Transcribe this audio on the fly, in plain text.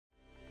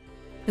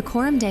The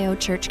Coram Deo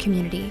Church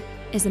community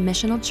is a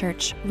missional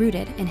church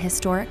rooted in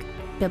historic,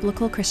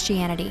 biblical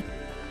Christianity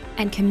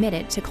and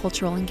committed to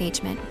cultural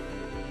engagement.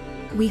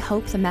 We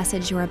hope the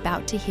message you're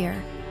about to hear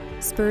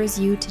spurs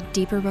you to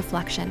deeper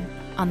reflection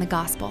on the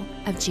gospel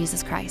of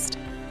Jesus Christ.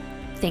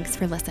 Thanks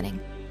for listening.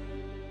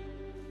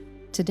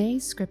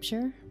 Today's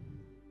scripture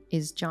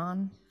is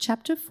John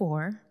chapter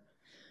 4,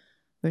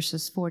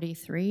 verses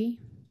 43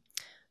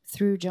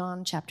 through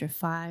John chapter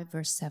 5,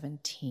 verse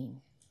 17.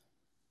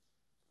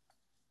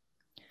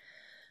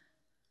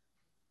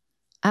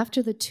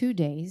 After the 2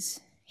 days,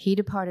 he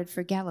departed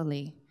for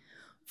Galilee,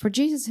 for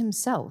Jesus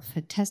himself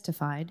had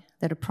testified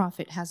that a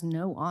prophet has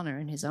no honor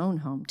in his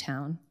own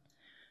hometown.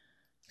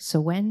 So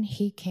when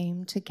he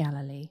came to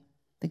Galilee,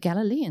 the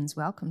Galileans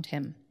welcomed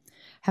him,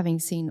 having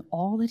seen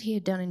all that he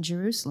had done in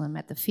Jerusalem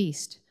at the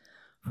feast,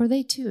 for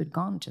they too had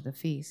gone to the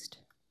feast.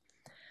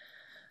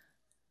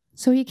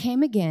 So he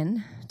came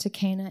again to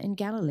Cana in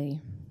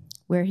Galilee,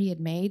 where he had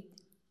made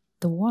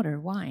the water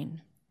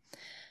wine.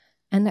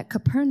 And at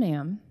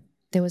Capernaum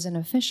there was an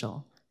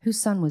official whose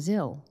son was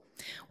ill.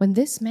 When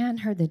this man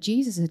heard that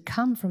Jesus had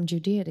come from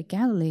Judea to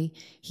Galilee,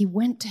 he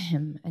went to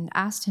him and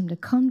asked him to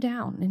come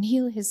down and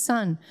heal his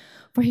son,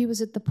 for he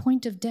was at the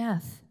point of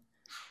death.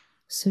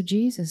 So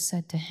Jesus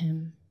said to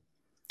him,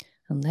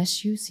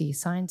 "Unless you see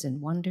signs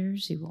and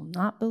wonders, you will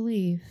not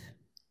believe."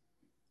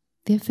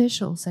 The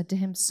official said to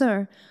him,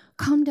 "Sir,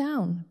 come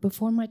down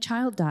before my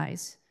child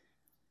dies."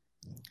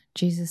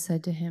 Jesus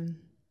said to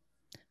him,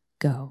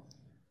 "Go,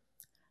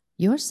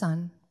 your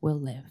son will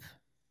live."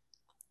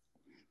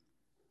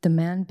 The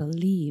man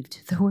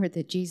believed the word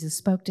that Jesus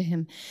spoke to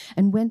him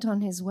and went on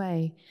his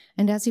way.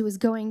 And as he was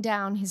going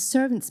down, his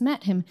servants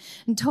met him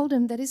and told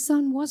him that his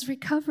son was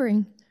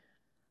recovering.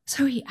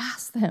 So he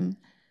asked them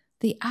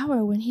the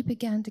hour when he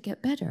began to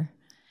get better.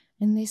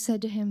 And they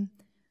said to him,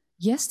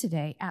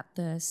 "Yesterday at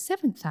the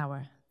 7th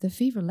hour, the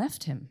fever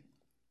left him."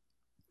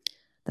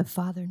 The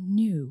father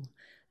knew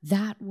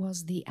that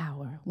was the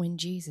hour when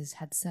Jesus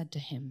had said to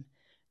him,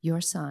 "Your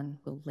son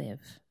will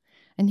live."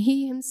 And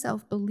he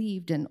himself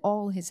believed, in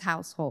all his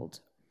household.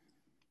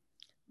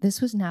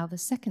 This was now the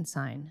second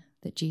sign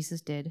that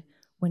Jesus did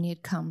when he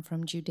had come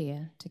from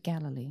Judea to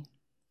Galilee.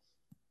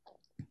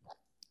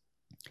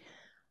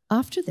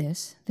 After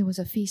this, there was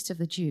a feast of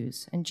the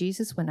Jews, and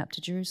Jesus went up to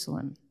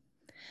Jerusalem.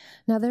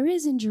 Now there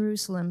is in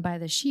Jerusalem by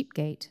the sheep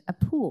gate a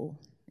pool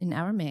in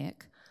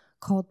Aramaic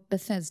called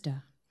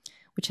Bethesda,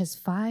 which has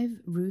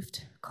 5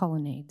 roofed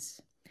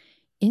colonnades.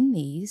 In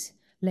these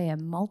lay a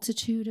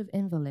multitude of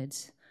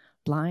invalids,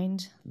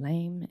 blind,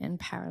 lame, and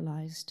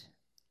paralyzed.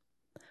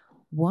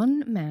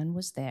 One man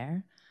was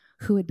there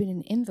who had been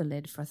an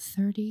invalid for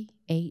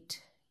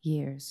 38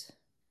 years.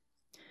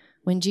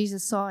 When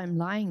Jesus saw him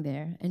lying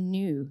there and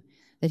knew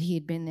that he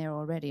had been there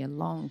already a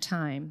long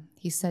time,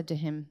 he said to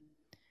him,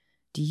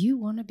 "Do you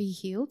want to be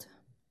healed?"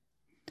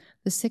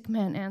 The sick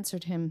man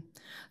answered him,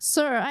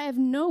 "Sir, I have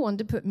no one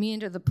to put me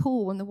into the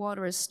pool when the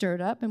water is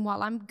stirred up, and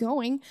while I'm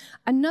going,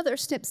 another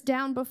steps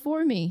down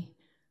before me."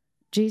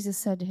 Jesus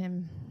said to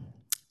him,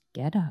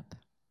 "Get up,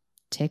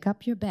 take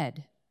up your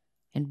bed,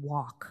 and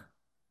walk."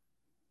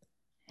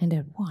 And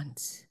at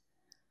once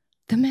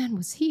the man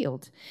was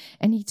healed,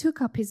 and he took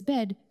up his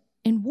bed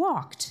and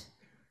walked.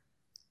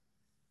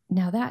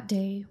 Now that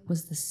day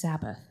was the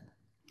Sabbath.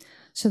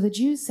 So the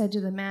Jews said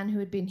to the man who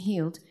had been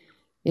healed,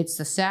 "It's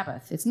the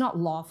Sabbath. It's not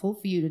lawful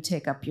for you to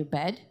take up your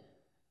bed."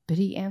 But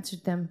he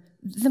answered them,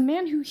 "The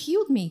man who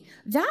healed me,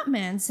 that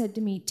man said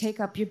to me,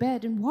 'Take up your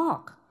bed and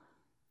walk.'"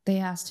 They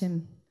asked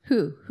him,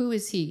 Who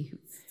is he?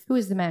 Who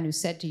is the man who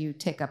said to you,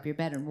 'Take up your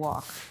bed and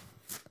walk'?"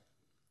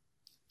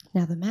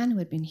 Now the man who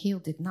had been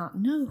healed did not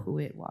know who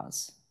it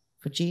was,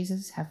 for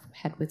Jesus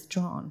had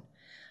withdrawn,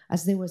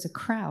 as there was a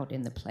crowd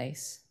in the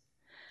place.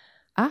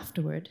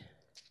 Afterward,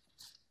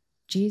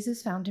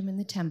 Jesus found him in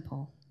the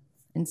temple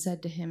and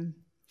said to him,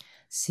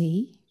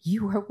 "See,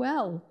 you are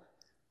well.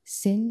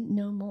 Sin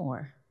no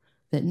more,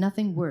 that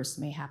nothing worse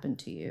may happen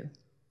to you."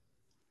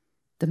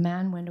 The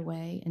man went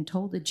away and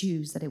told the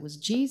Jews that it was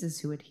Jesus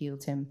who had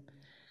healed him.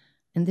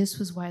 And this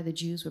was why the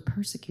Jews were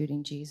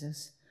persecuting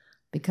Jesus,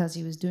 because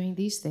he was doing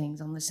these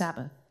things on the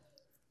Sabbath.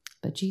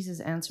 But Jesus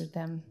answered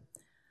them,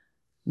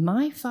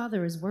 "My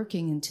Father is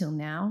working until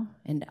now,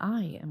 and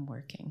I am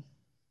working."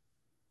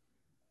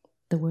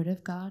 The word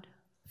of God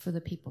for the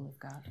people of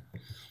God.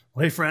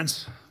 Well, hey,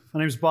 friends. My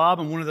name is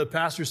Bob. I'm one of the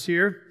pastors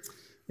here,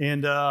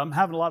 and I'm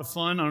having a lot of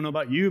fun. I don't know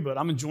about you, but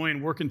I'm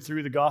enjoying working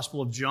through the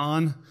Gospel of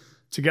John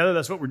together.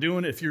 That's what we're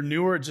doing. If you're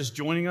newer, just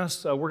joining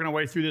us, working our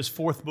way through this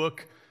 4th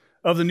book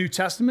of the New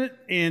Testament.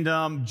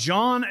 And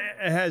John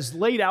has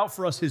laid out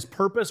for us his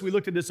purpose. We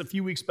looked at this a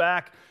few weeks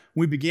back.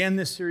 We began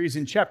this series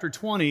in chapter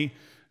 20.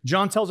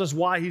 John tells us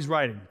why he's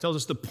writing. He tells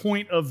us the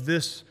point of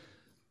this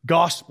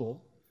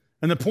gospel.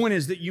 And the point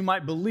is that you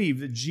might believe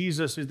that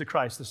Jesus is the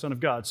Christ, the Son of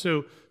God.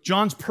 So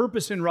John's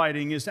purpose in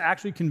writing is to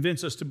actually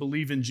convince us to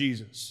believe in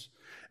Jesus.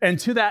 And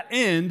to that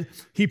end,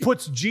 he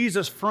puts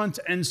Jesus front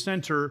and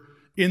center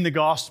in the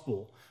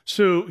gospel.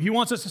 So he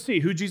wants us to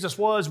see who Jesus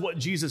was, what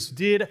Jesus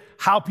did,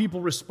 how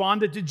people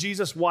responded to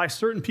Jesus, why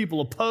certain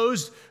people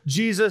opposed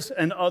Jesus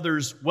and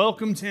others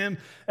welcomed him,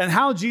 and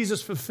how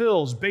Jesus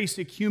fulfills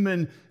basic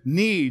human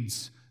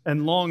needs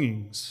and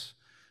longings.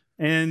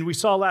 And we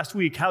saw last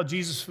week how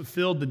Jesus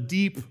fulfilled the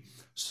deep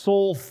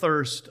soul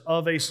thirst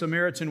of a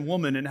Samaritan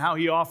woman and how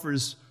he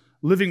offers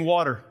living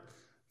water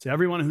to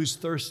everyone who's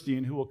thirsty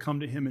and who will come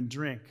to him and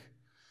drink.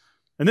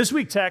 And this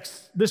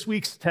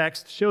week's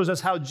text shows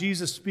us how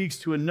Jesus speaks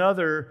to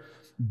another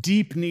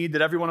deep need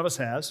that every one of us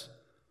has,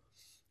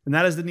 and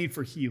that is the need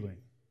for healing.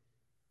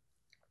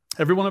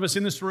 Every one of us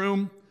in this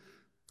room,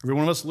 every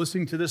one of us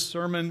listening to this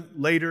sermon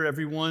later,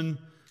 everyone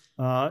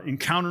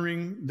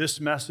encountering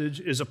this message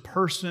is a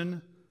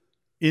person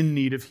in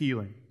need of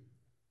healing.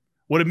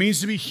 What it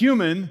means to be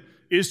human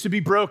is to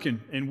be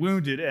broken and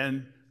wounded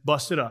and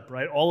busted up,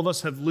 right? All of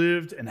us have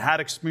lived and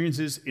had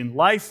experiences in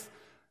life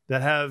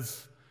that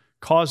have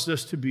caused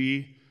us to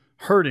be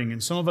hurting.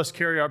 And some of us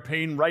carry our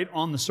pain right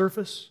on the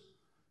surface.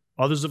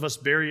 Others of us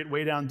bury it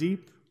way down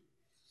deep.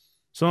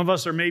 Some of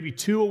us are maybe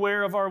too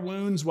aware of our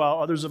wounds, while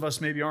others of us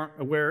maybe aren't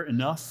aware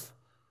enough.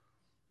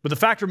 But the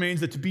fact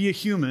remains that to be a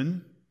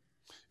human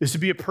is to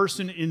be a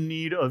person in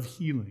need of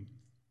healing.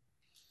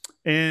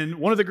 And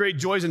one of the great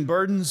joys and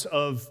burdens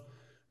of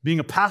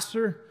being a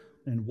pastor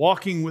and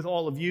walking with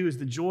all of you is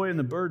the joy and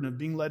the burden of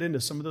being led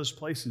into some of those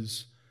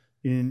places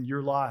in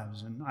your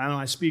lives. And I know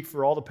I speak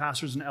for all the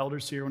pastors and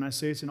elders here when I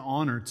say it's an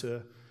honor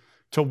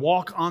to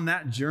walk on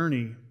that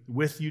journey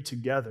with you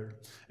together.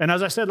 And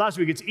as I said last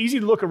week, it's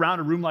easy to look around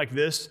a room like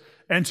this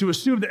and to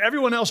assume that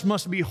everyone else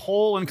must be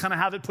whole and kind of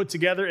have it put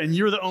together, and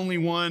you're the only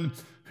one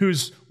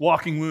who's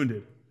walking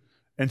wounded.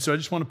 And so I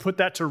just want to put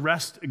that to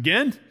rest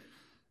again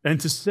and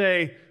to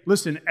say,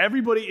 listen,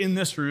 everybody in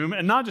this room,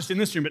 and not just in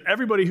this room, but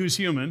everybody who's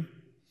human,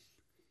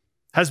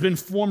 has been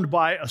formed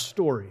by a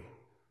story.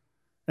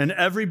 And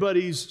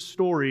everybody's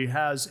story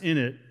has in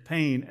it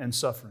pain and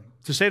suffering.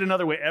 To say it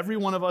another way, every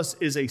one of us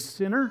is a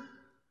sinner,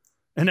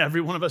 and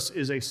every one of us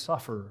is a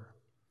sufferer.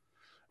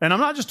 And I'm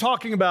not just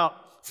talking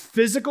about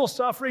physical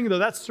suffering, though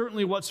that's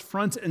certainly what's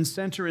front and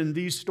center in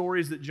these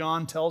stories that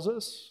John tells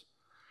us.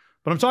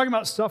 But I'm talking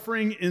about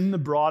suffering in the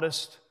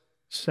broadest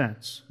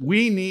sense.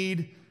 We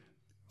need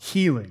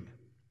healing.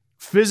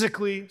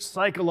 Physically,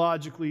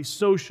 psychologically,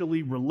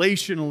 socially,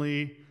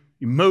 relationally,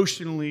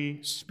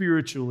 emotionally,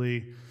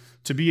 spiritually.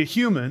 To be a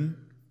human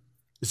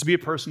is to be a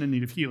person in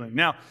need of healing.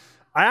 Now,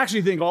 I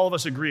actually think all of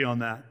us agree on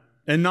that.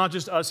 And not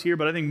just us here,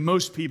 but I think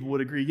most people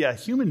would agree, yeah,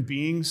 human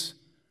beings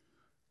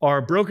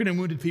are broken and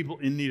wounded people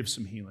in need of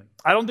some healing.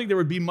 I don't think there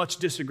would be much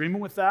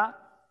disagreement with that.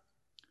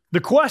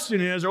 The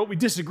question is, or what we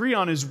disagree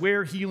on, is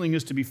where healing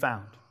is to be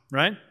found,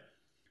 right?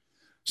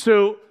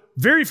 So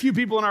very few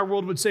people in our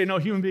world would say, no,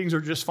 human beings are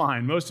just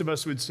fine. Most of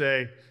us would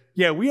say,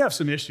 yeah, we have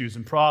some issues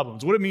and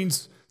problems. What it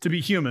means to be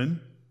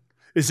human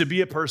is to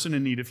be a person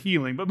in need of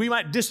healing. But we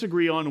might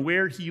disagree on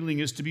where healing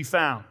is to be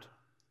found.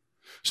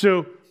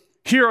 So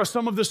here are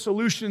some of the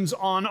solutions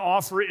on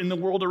offer in the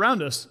world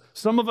around us.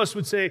 Some of us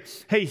would say,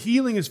 hey,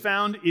 healing is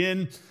found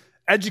in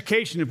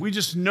education. If we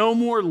just know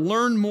more,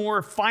 learn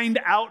more, find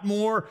out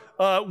more,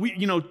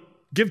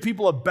 give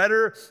people a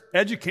better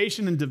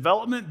education and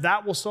development,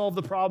 that will solve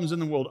the problems in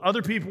the world.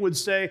 Other people would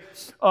say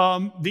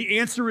the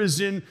answer is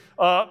in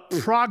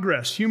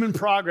progress, human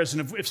progress.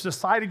 And if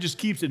society just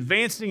keeps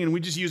advancing and we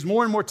just use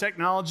more and more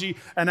technology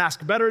and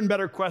ask better and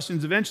better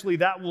questions, eventually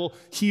that will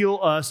heal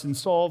us and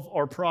solve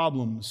our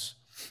problems.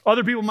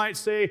 Other people might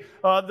say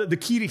that the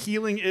key to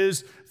healing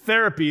is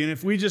therapy. And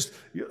if we just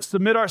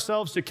submit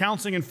ourselves to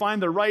counseling and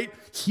find the right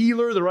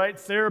healer, the right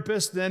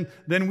therapist, then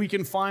we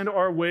can find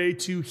our way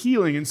to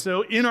healing. And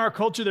so in our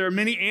culture, there are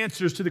many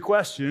answers to the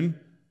question,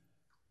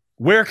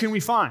 where can we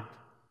find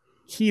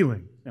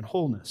healing and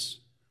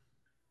wholeness?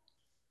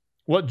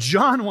 What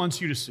John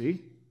wants you to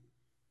see,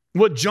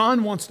 what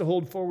John wants to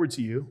hold forward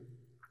to you,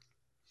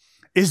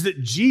 is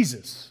that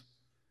Jesus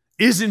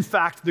is in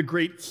fact the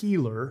great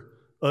healer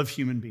of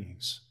human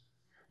beings.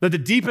 That the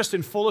deepest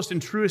and fullest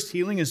and truest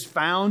healing is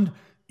found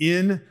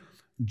in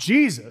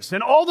Jesus.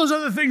 And all those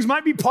other things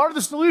might be part of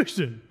the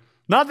solution.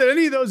 Not that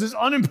any of those is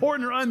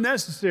unimportant or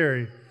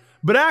unnecessary,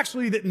 but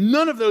actually that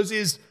none of those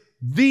is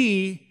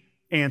the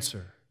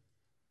answer.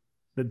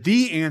 That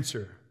the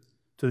answer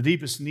to the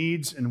deepest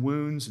needs and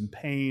wounds and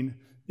pain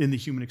in the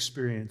human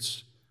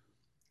experience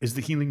is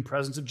the healing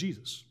presence of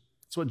Jesus.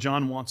 That's what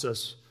John wants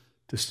us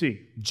to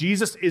see.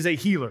 Jesus is a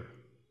healer.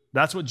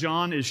 That's what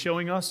John is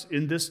showing us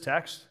in this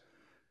text.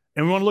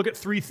 And we want to look at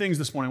three things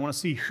this morning. I want to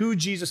see who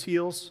Jesus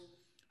heals,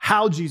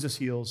 how Jesus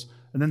heals,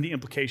 and then the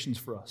implications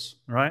for us.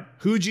 All right?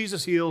 Who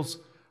Jesus heals,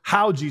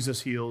 how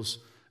Jesus heals,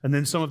 and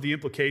then some of the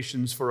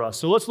implications for us.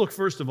 So let's look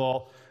first of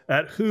all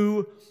at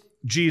who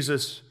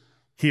Jesus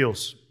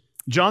heals.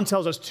 John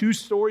tells us two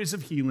stories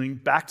of healing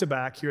back to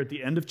back here at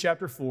the end of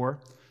chapter 4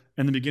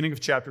 and the beginning of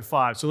chapter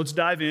 5. So let's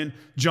dive in.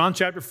 John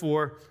chapter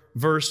 4,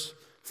 verse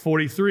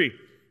 43.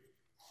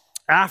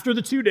 After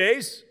the 2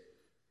 days,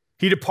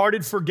 he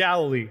departed for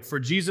Galilee, for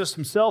Jesus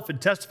himself had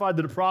testified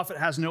that a prophet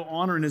has no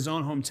honor in his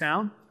own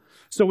hometown.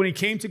 So when he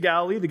came to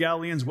Galilee, the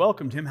Galileans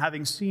welcomed him,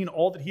 having seen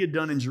all that he had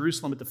done in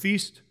Jerusalem at the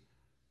feast,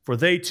 for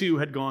they too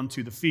had gone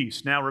to the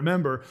feast. Now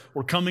remember,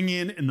 we're coming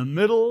in the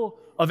middle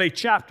of a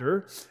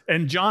chapter,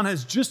 and John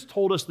has just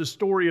told us the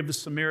story of the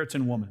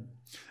Samaritan woman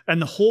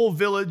and the whole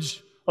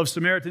village of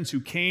Samaritans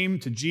who came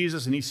to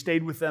Jesus, and he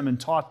stayed with them and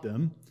taught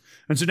them.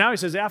 And so now he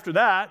says, after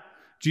that,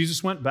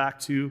 Jesus went back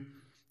to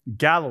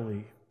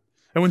Galilee.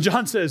 And when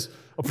John says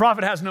a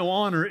prophet has no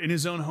honor in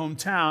his own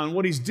hometown,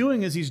 what he's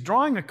doing is he's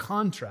drawing a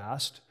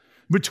contrast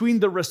between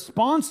the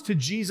response to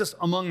Jesus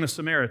among the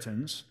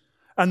Samaritans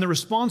and the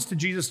response to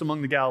Jesus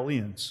among the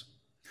Galileans.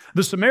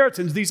 The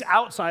Samaritans, these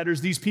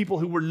outsiders, these people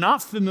who were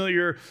not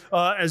familiar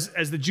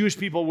as the Jewish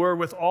people were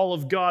with all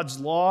of God's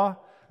law,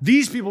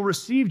 these people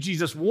received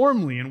Jesus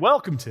warmly and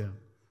welcomed him.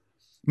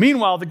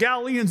 Meanwhile, the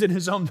Galileans in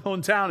his own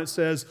hometown, it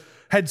says,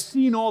 had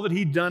seen all that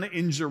he'd done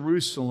in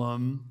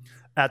Jerusalem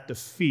at the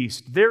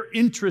feast. Their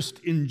interest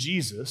in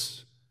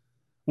Jesus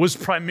was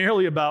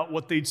primarily about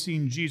what they'd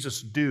seen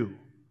Jesus do,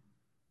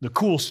 the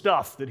cool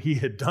stuff that he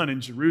had done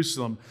in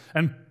Jerusalem,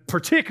 and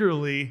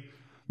particularly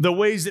the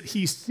ways that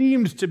he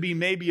seemed to be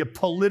maybe a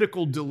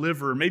political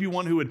deliverer, maybe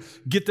one who would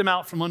get them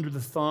out from under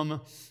the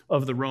thumb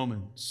of the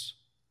Romans.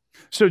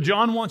 So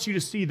John wants you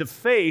to see the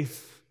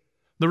faith,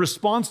 the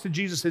response to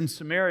Jesus in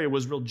Samaria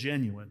was real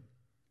genuine.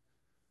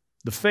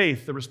 The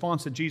faith, the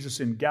response to Jesus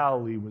in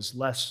Galilee was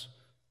less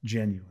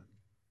genuine.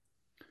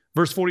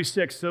 Verse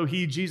 46, so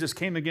he, Jesus,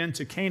 came again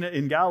to Cana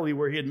in Galilee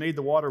where he had made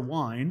the water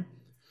wine.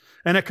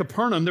 And at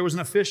Capernaum there was an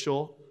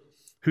official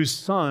whose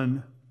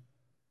son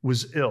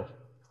was ill.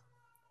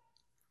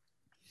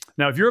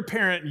 Now, if you're a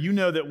parent, you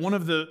know that one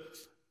of the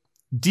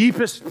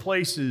deepest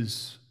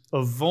places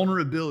of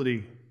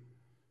vulnerability,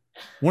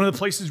 one of the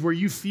places where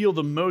you feel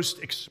the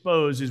most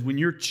exposed is when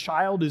your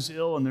child is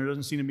ill and there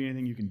doesn't seem to be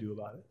anything you can do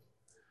about it.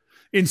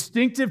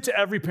 Instinctive to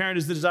every parent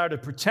is the desire to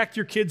protect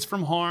your kids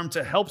from harm,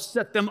 to help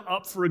set them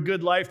up for a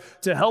good life,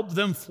 to help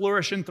them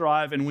flourish and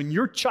thrive. And when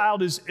your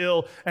child is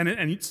ill and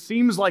it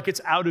seems like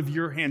it's out of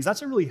your hands,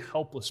 that's a really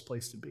helpless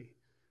place to be.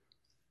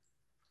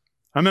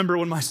 I remember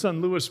when my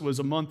son Lewis was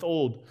a month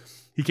old,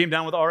 he came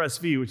down with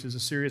RSV, which is a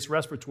serious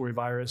respiratory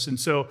virus. And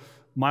so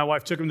my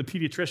wife took him to the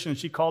pediatrician, and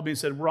she called me and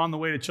said, we're on the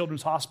way to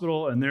Children's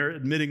Hospital, and they're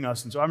admitting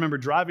us. And so I remember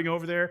driving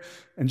over there,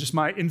 and just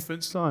my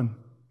infant son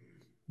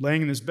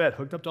laying in his bed,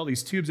 hooked up to all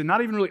these tubes, and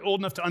not even really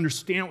old enough to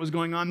understand what was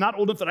going on, not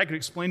old enough that I could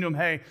explain to him,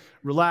 hey,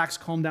 relax,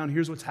 calm down,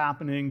 here's what's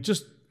happening.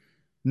 Just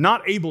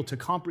not able to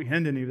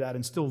comprehend any of that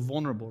and still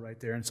vulnerable right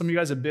there. And some of you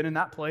guys have been in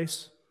that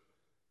place.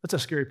 That's a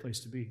scary place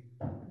to be.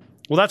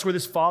 Well, that's where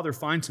this father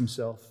finds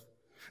himself.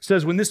 It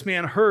says, when this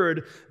man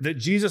heard that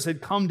Jesus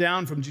had come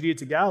down from Judea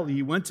to Galilee,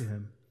 he went to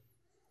him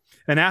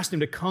and asked him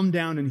to come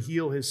down and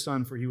heal his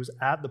son, for he was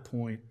at the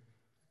point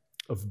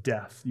of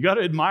death. You got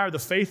to admire the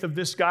faith of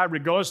this guy,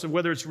 regardless of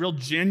whether it's real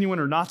genuine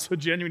or not so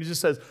genuine. He just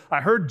says,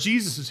 I heard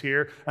Jesus is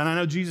here, and I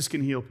know Jesus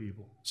can heal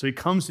people. So he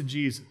comes to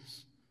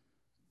Jesus.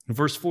 In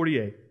verse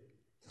 48,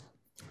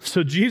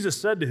 so Jesus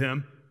said to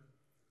him,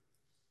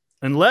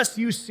 unless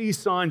you see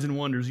signs and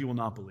wonders, you will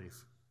not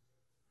believe.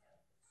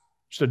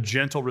 Just a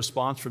gentle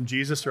response from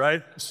Jesus,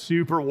 right?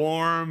 Super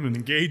warm and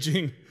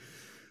engaging.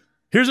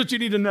 Here's what you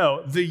need to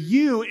know. The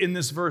you in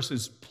this verse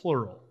is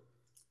plural.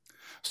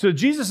 So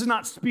Jesus is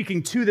not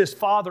speaking to this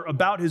father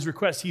about his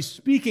request. He's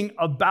speaking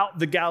about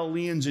the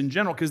Galileans in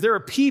general, because there are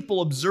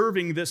people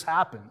observing this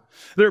happen.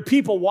 There are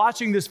people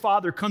watching this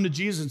father come to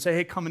Jesus and say,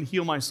 hey, come and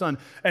heal my son.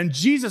 And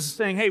Jesus is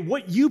saying, hey,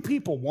 what you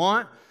people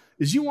want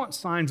is you want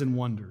signs and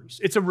wonders.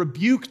 It's a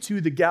rebuke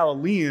to the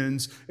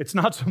Galileans. It's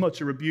not so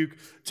much a rebuke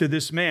to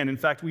this man. In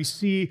fact, we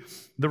see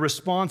the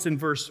response in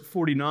verse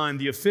 49.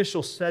 The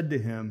official said to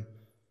him,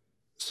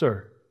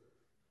 sir,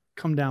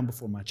 come down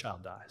before my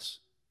child dies.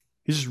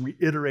 He just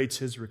reiterates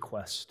his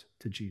request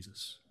to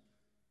Jesus.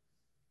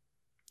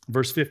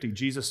 Verse 50,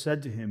 Jesus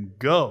said to him,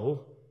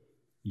 go,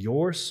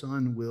 your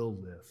son will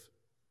live.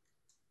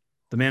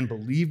 The man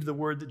believed the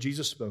word that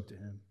Jesus spoke to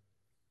him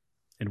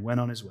and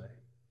went on his way.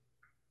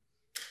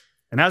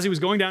 And as he was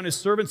going down, his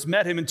servants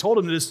met him and told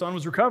him that his son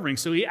was recovering.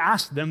 So he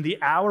asked them the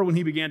hour when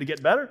he began to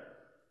get better.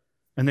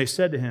 And they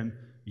said to him,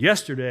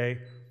 yesterday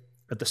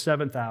at the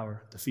 7th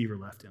hour, the fever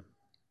left him.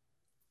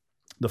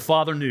 The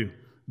father knew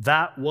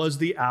that was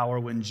the hour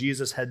when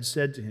Jesus had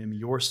said to him,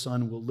 your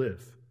son will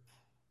live.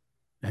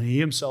 And he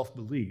himself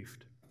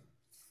believed,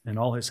 and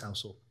all his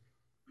household.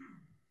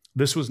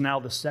 This was now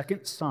the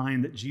second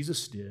sign that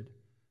Jesus did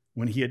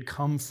when he had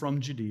come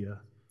from Judea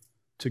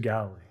to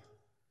Galilee.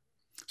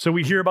 So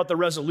we hear about the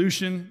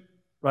resolution,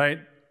 right?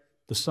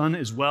 The son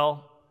is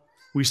well.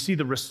 We see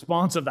the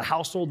response of the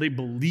household. They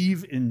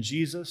believe in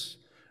Jesus.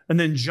 And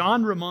then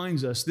John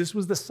reminds us this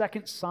was the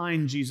second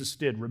sign Jesus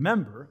did.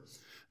 Remember,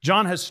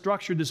 John has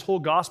structured this whole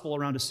gospel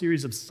around a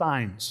series of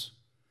signs.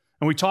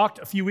 And we talked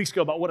a few weeks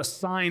ago about what a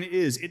sign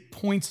is. It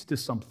points to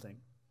something.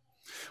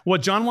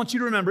 What John wants you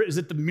to remember is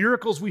that the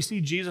miracles we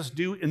see Jesus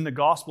do in the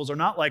Gospels are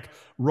not like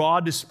raw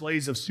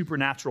displays of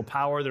supernatural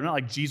power. They're not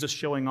like Jesus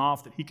showing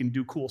off that he can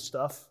do cool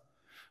stuff.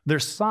 They're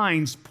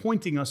signs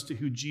pointing us to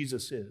who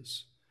Jesus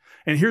is.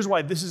 And here's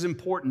why this is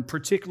important,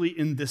 particularly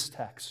in this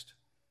text.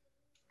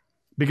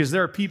 Because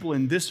there are people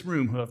in this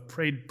room who have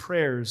prayed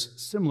prayers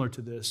similar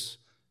to this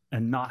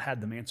and not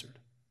had them answered.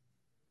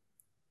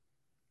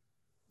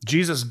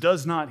 Jesus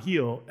does not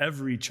heal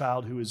every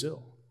child who is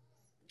ill.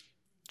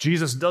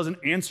 Jesus doesn't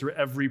answer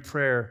every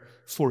prayer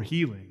for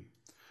healing.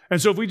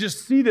 And so if we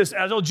just see this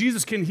as, oh,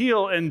 Jesus can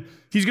heal and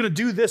he's going to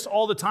do this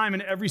all the time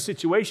in every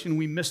situation,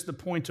 we miss the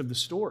point of the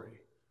story.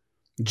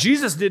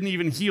 Jesus didn't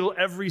even heal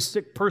every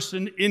sick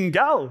person in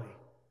Galilee.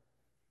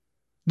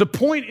 The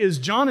point is,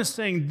 John is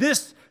saying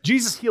this,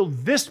 Jesus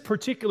healed this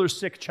particular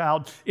sick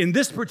child in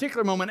this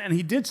particular moment, and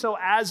he did so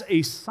as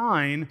a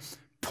sign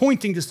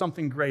pointing to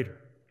something greater,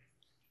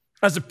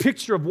 as a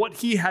picture of what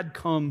he had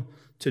come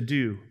to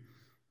do.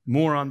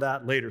 More on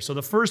that later. So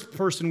the first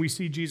person we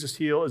see Jesus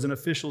heal is an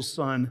official's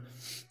son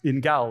in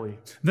Galilee.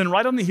 Then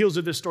right on the heels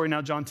of this story,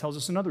 now John tells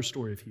us another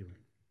story of healing.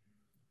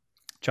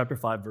 Chapter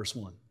 5, verse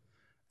 1.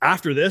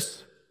 After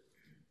this,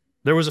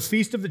 there was a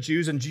feast of the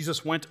Jews, and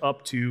Jesus went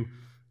up to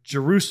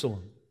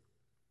Jerusalem.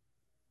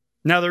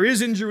 Now there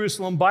is in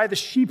Jerusalem by the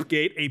sheep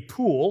gate a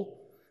pool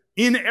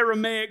in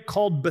Aramaic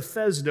called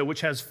Bethesda,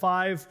 which has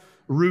 5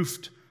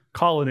 roofed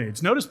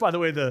colonnades. Notice, by the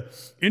way, the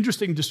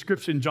interesting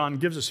description John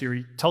gives us here.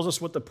 He tells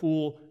us what the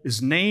pool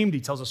is named. He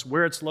tells us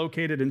where it's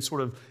located and sort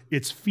of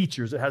its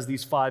features. It has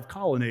these 5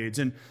 colonnades.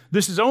 And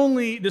this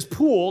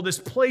pool, this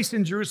place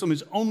in Jerusalem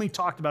is only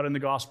talked about in the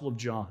Gospel of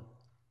John.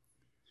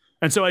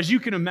 And so as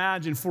you can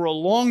imagine, for a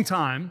long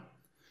time,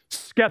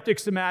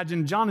 skeptics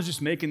imagine John is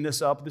just making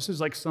this up. This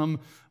is like some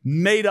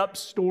made-up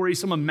story,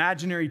 some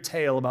imaginary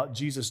tale about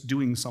Jesus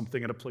doing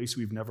something at a place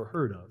we've never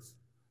heard of.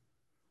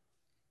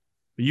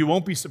 You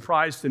won't be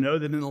surprised to know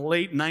that in the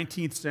late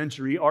 19th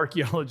century,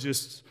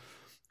 archaeologists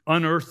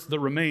unearthed the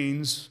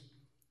remains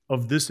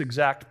of this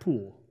exact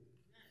pool.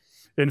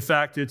 In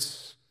fact,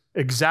 it's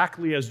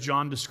exactly as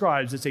John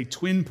describes. It's a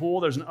twin pool.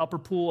 There's an upper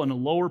pool and a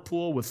lower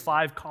pool with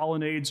 5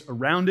 colonnades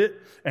around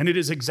it, and it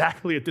is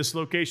exactly at this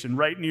location,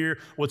 right near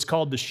what's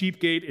called the Sheep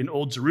Gate in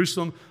Old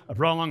Jerusalem. I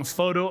brought along a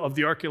photo of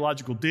the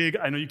archaeological dig.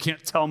 I know you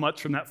can't tell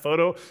much from that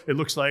photo. It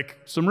looks like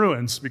some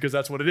ruins, because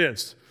that's what it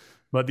is.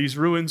 But these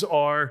ruins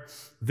are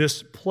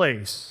this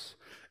place.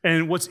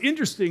 And what's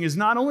interesting is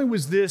not only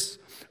was this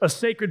a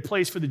sacred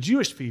place for the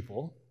Jewish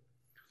people,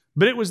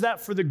 but it was that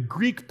for the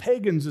Greek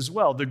pagans as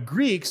well. The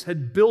Greeks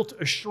had built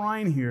a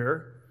shrine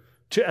here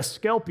to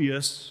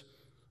Asclepius,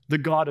 the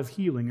god of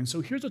healing. And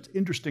so here's what's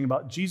interesting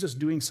about Jesus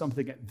doing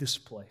something at this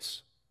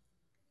place.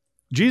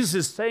 Jesus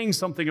is saying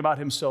something about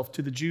himself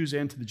to the Jews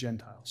and to the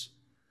Gentiles.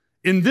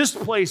 In this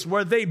place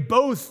where they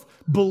both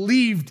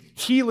believed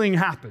healing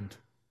happened,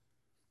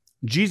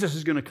 Jesus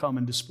is going to come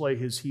and display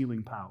his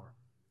healing power.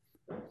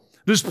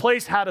 This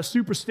place had a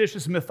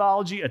superstitious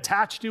mythology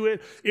attached to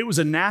it. It was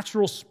a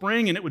natural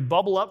spring, and it would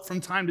bubble up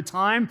from time to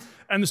time.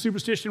 And the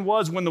superstition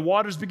was when the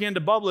waters began to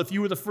bubble, if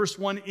you were the first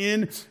one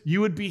in, you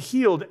would be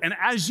healed. And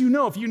as you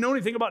know, if you know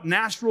anything about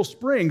natural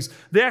springs,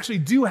 they actually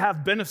do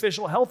have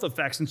beneficial health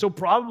effects. And so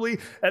probably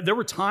there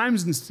were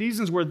times and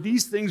seasons where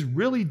these things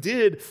really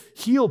did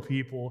heal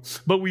people.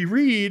 But we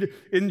read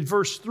in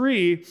verse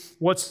 3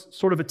 what's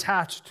sort of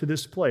attached to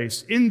this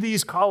place. In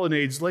these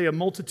colonnades lay a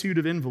multitude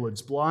of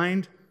invalids,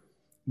 blind,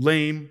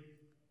 lame,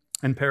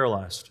 and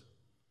paralyzed.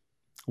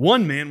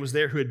 One man was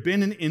there who had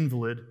been an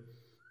invalid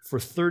for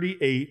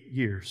 38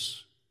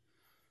 years.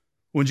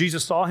 When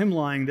Jesus saw him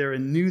lying there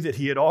and knew that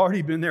he had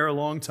already been there a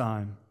long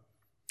time,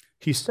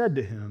 he said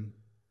to him,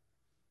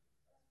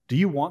 "Do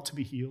you want to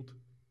be healed?"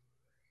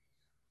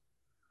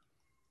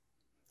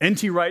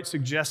 N.T. Wright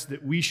suggests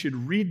that we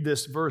should read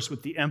this verse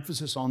with the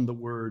emphasis on the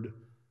word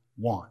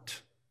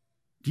want.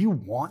 Do you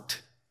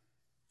want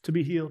to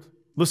be healed?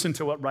 Listen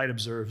to what Wright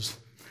observes.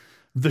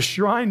 The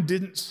shrine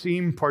didn't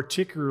seem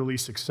particularly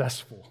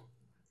successful.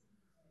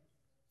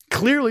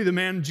 Clearly, the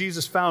man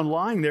Jesus found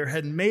lying there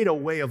had made a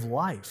way of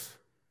life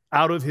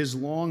out of his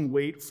long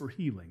wait for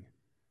healing.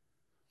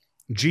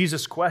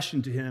 Jesus'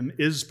 question to him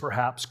is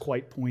perhaps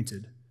quite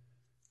pointed.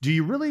 Do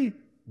you really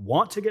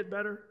want to get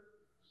better?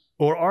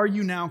 Or are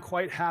you now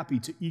quite happy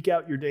to eke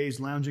out your days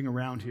lounging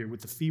around here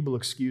with the feeble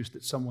excuse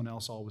that someone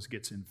else always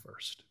gets in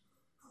first?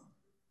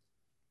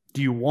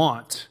 Do you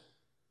want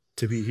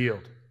to be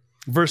healed?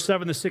 Verse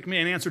 7, the sick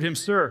man answered him,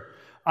 "Sir,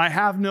 I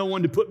have no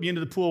one to put me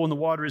into the pool when the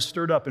water is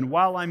stirred up, and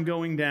while I'm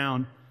going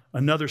down,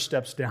 another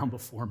steps down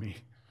before me."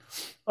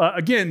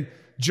 Again,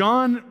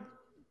 John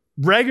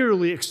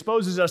regularly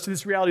exposes us to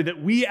this reality that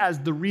we as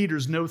the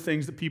readers know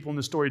things that people in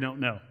the story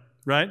don't know,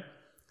 right?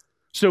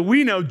 So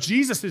we know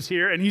Jesus is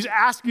here, and he's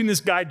asking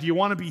this guy, do you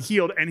want to be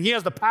healed? And he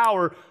has the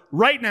power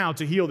right now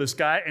to heal this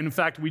guy. And in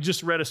fact, we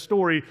just read a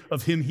story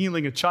of him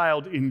healing a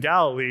child in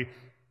Galilee.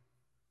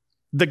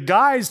 The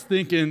guy's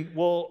thinking,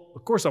 well,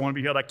 of course I want to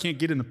be healed. I can't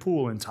get in the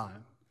pool in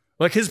time.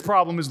 Like his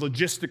problem is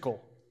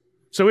logistical.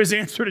 So his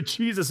answer to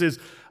Jesus is,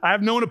 I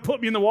have no one to put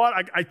me in the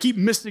water. I keep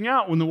missing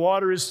out when the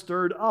water is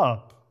stirred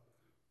up.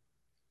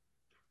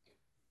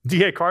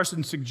 D.A.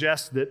 Carson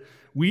suggests that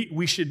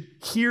we should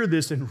hear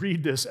this and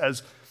read this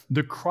as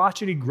the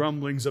crotchety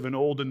grumblings of an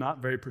old and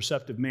not very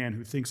perceptive man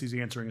who thinks he's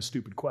answering a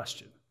stupid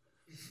question.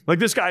 Like,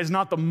 this guy is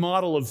not the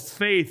model of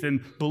faith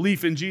and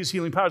belief in Jesus'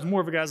 healing powers.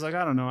 More of a guy's like,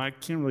 I don't know, I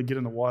can't really get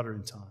in the water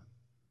in time.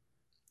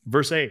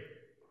 Verse 8,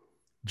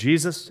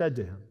 Jesus said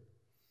to him,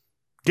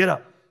 get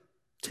up,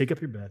 take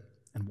up your bed,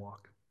 and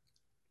walk.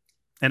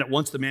 And at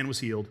once the man was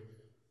healed,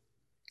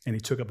 and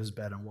he took up his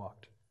bed and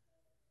walked.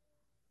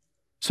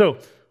 So,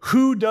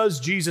 who does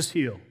Jesus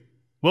heal?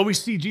 Well, we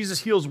see Jesus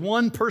heals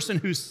one person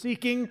who's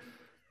seeking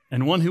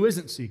and one who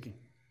isn't seeking.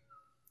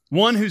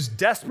 One who's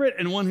desperate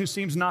and one who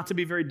seems not to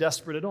be very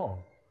desperate at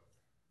all.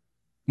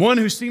 One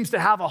who seems to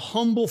have a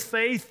humble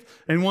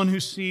faith and one who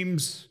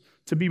seems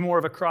to be more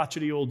of a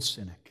crotchety old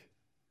cynic.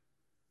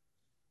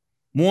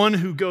 One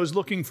who goes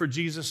looking for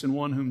Jesus and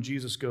one whom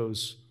Jesus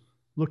goes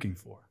looking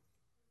for.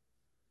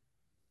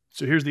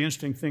 So here's the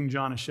interesting thing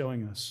John is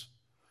showing us.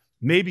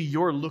 Maybe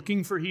you're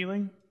looking for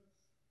healing.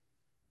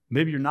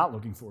 Maybe you're not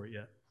looking for it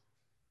yet.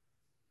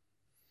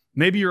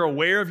 Maybe you're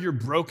aware of your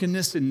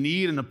brokenness and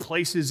need and the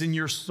places in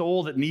your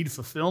soul that need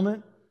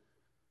fulfillment.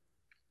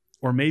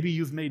 Or maybe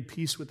you've made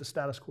peace with the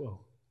status quo.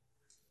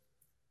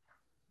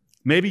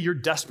 Maybe you're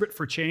desperate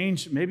for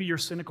change. Maybe you're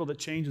cynical that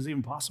change is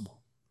even possible.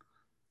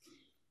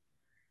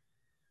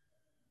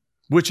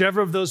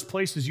 Whichever of those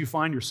places you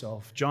find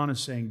yourself, John is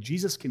saying,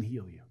 Jesus can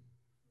heal you.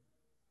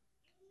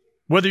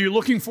 Whether you're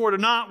looking for it or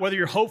not, whether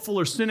you're hopeful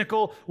or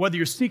cynical, whether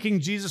you're seeking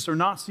Jesus or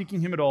not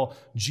seeking him at all,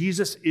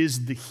 Jesus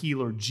is the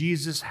healer.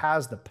 Jesus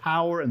has the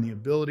power and the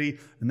ability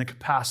and the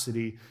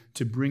capacity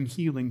to bring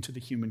healing to the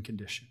human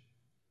condition.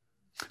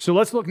 So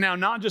let's look now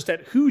not just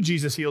at who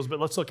Jesus heals, but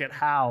let's look at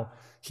how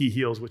he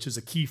heals, which is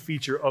a key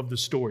feature of the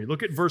story.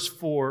 Look at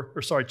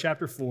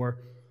chapter 4,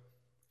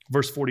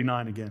 verse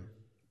 49 again.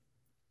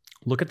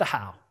 Look at the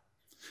how.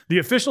 The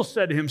official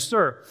said to him,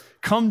 "Sir,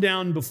 come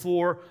down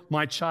before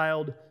my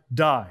child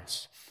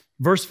dies."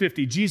 Verse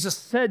 50, Jesus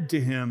said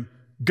to him,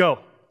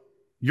 "Go,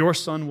 your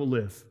son will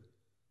live."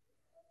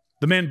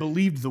 The man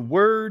believed the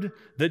word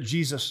that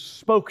Jesus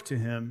spoke to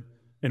him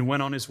and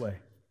went on his way.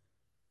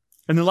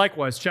 And then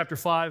likewise, chapter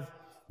 5,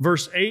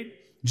 verse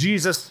 8,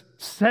 Jesus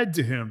said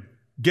to him,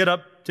 "Get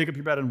up, take up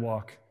your bed and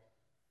walk."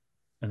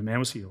 And the man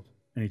was healed,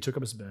 and he took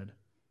up his bed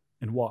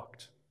and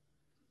walked.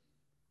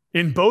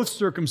 In both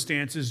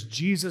circumstances,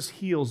 Jesus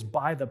heals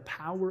by the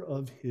power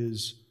of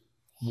his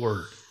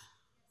word.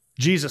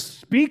 Jesus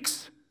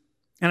speaks,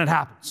 and it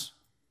happens.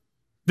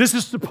 This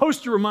is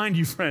supposed to remind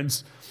you,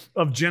 friends,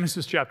 of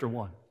Genesis chapter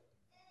 1.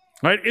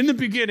 Right? In the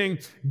beginning,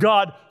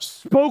 God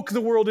spoke the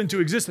world into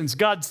existence.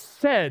 God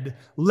said,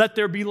 "Let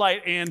there be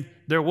light," and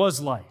there was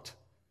light.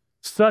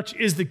 Such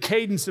is the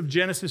cadence of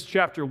Genesis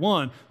chapter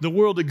 1. The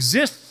world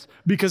exists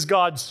because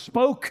God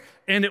spoke,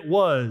 and it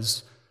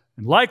was.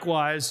 And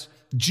likewise,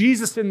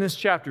 Jesus in this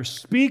chapter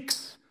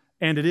speaks,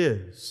 and it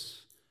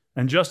is.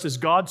 And just as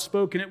God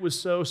spoke and it was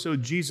so, so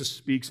Jesus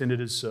speaks and it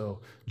is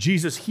so.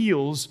 Jesus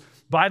heals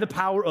by the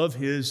power of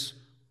his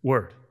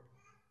word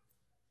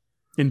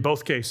in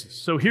both cases.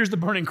 So here's the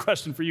burning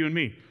question for you and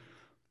me.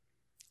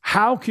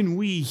 How can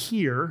we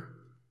hear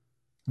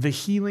the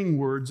healing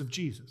words of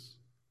Jesus?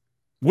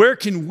 Where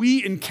can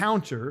we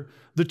encounter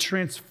the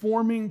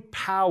transforming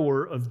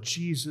power of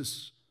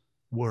Jesus'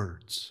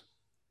 words?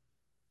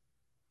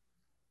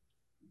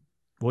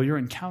 Well, you're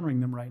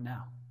encountering them right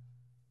now.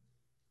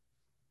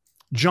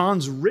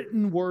 John's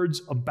written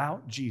words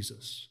about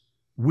Jesus,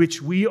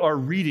 which we are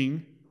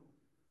reading,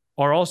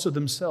 are also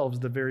themselves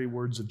the very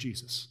words of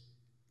Jesus.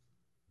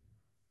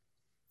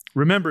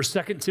 Remember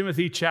 2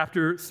 Timothy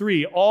chapter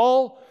 3,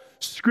 all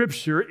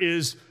Scripture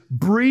is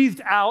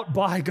breathed out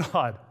by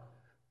God.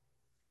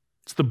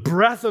 It's the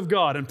breath of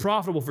God and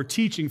profitable for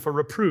teaching, for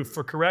reproof,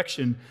 for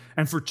correction,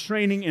 and for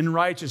training in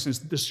righteousness.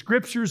 The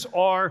Scriptures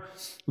are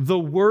the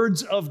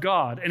words of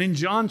God. And in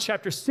John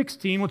chapter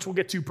 16, which we'll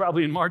get to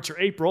probably in March or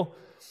April,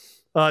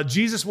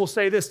 Jesus will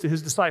say this to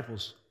his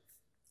disciples: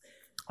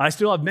 "I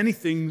still have many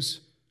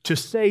things to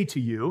say to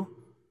you,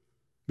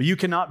 but you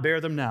cannot bear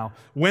them now.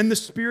 When the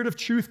Spirit of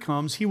truth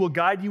comes, he will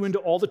guide you into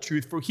all the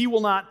truth, for he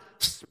will not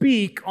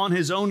speak on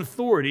his own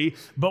authority,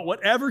 but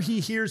whatever he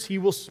hears, he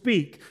will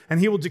speak, and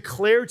he will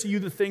declare to you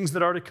the things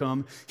that are to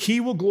come. He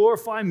will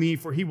glorify me,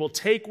 for he will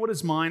take what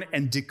is mine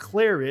and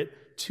declare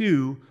it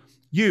to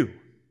you."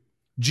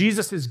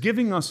 Jesus is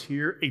giving us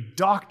here a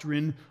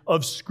doctrine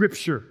of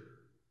Scripture.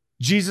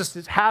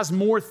 Jesus has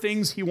more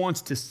things he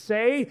wants to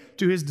say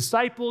to his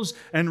disciples,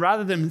 and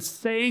rather than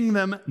saying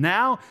them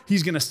now,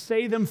 he's going to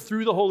say them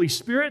through the Holy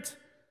Spirit.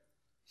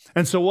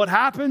 And so what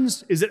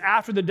happens is that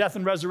after the death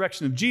and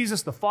resurrection of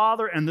Jesus, the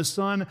Father and the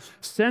Son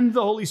send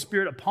the Holy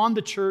Spirit upon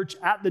the church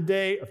at the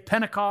day of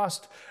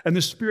Pentecost, and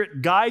the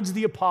Spirit guides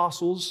the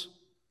apostles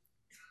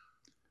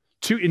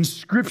to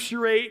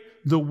inscripturate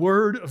the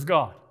Word of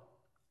God.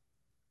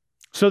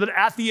 So that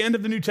at the end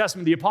of the New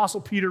Testament, the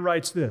Apostle Peter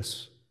writes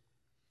this: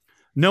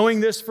 "Knowing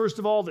this, first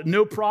of all, that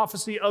no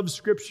prophecy of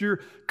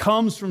Scripture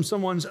comes from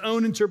someone's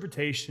own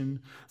interpretation,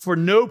 for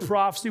no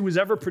prophecy was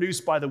ever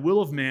produced by the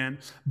will of man,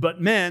 but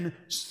men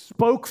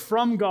spoke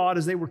from God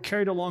as they were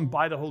carried along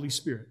by the Holy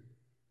Spirit."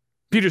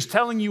 Peter's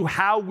telling you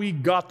how we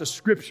got the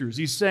Scriptures.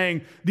 He's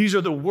saying these are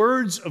the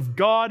words of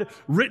God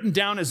written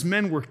down as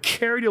men were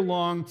carried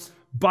along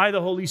by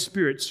the Holy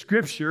Spirit.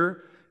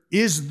 Scripture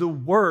is the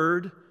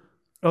Word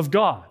of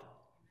God.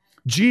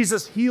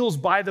 Jesus heals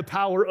by the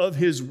power of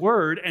his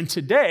Word. And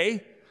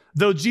today,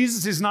 though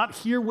Jesus is not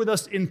here with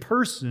us in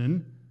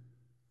person,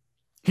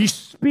 he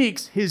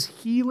speaks his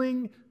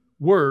healing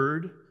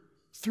word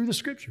through the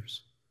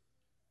Scriptures.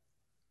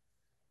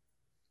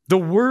 The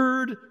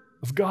Word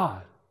of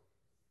God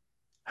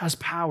has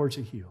power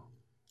to heal.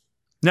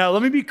 Now,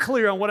 let me be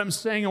clear on what I'm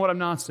saying and what I'm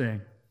not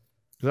saying,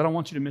 because I don't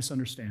want you to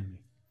misunderstand me.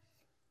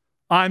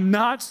 I'm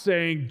not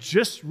saying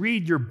just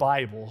read your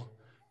Bible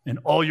and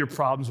all your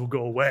problems will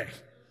go away.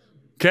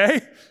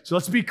 Okay? So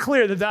let's be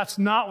clear that that's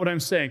not what I'm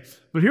saying.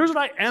 But here's what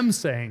I am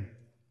saying.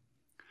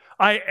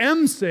 I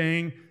am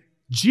saying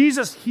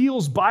Jesus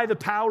heals by the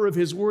power of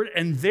his Word,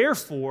 and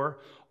therefore,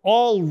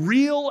 all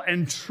real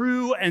and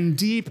true and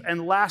deep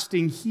and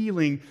lasting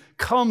healing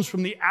comes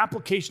from the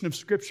application of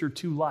Scripture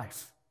to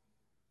life.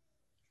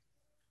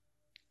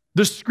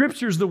 The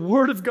Scriptures, the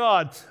Word of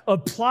God,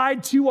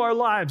 applied to our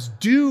lives,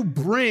 do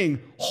bring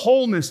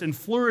wholeness and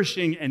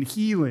flourishing and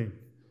healing.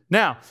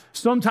 Now,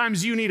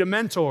 sometimes you need a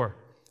mentor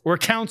or a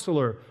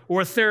counselor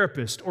or a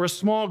therapist or a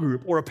small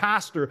group or a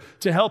pastor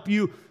to help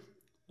you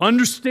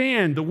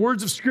understand the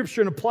words of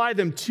Scripture and apply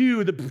them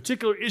to the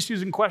particular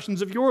issues and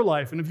questions of your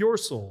life and of your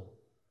soul.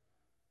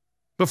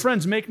 But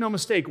friends, make no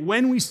mistake,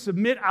 when we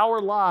submit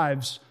our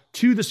lives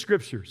to the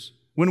Scriptures,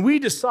 when we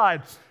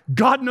decide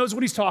God knows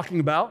what he's talking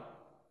about,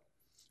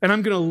 and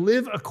I'm going to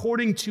live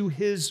according to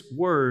his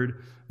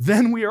Word,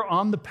 then we are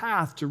on the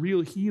path to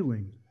real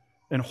healing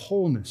and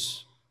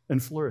wholeness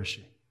and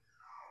flourishing.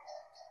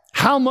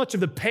 How much of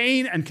the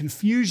pain and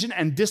confusion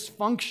and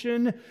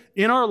dysfunction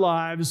in our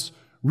lives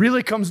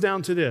really comes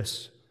down to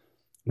this: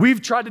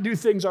 we've tried to do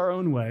things our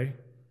own way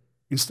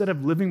instead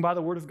of living by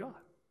the Word of God.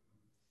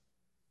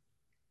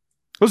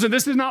 Listen,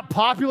 this is not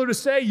popular to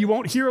say. You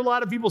won't hear a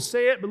lot of people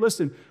say it, but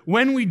listen,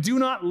 when we do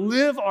not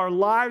live our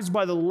lives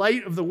by the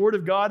light of the Word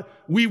of God,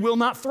 we will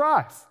not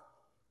thrive.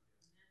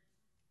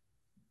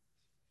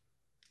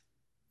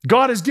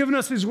 God has given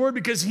us his Word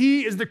because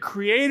he is the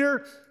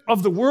creator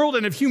of the world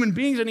and of human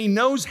beings, and he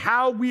knows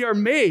how we are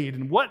made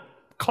and what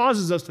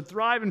causes us to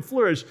thrive and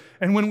flourish.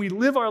 And when we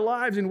live our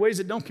lives in ways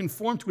that don't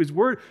conform to his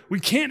Word, we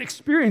can't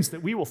experience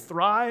that we will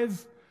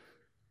thrive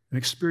and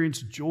experience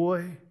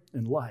joy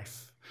and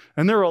life.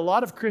 And there are a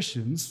lot of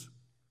Christians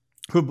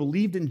who have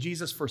believed in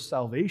Jesus for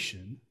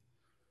salvation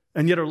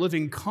and yet are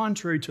living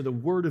contrary to the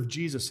Word of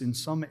Jesus in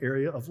some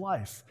area of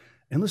life.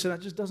 And listen, that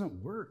just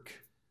doesn't work.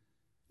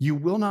 You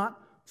will not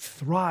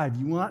thrive.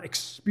 You will not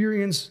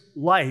experience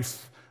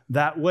life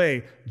that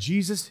way.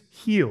 Jesus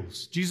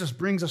heals. Jesus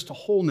brings us to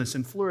wholeness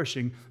and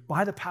flourishing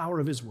by the power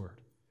of his Word.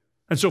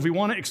 And so if we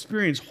want to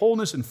experience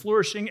wholeness and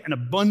flourishing and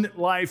abundant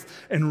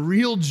life and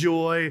real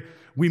joy,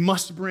 we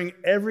must bring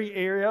every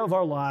area of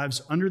our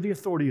lives under the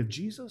authority of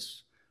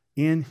Jesus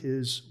and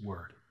his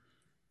Word.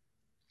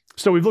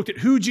 So we've looked at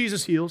who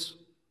Jesus heals.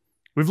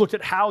 We've looked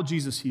at how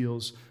Jesus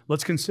heals.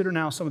 Let's consider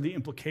now some of the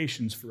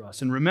implications for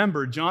us. And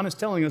remember, John is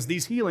telling us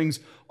these healings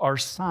are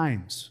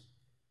signs,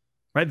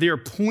 right? They are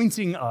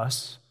pointing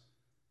us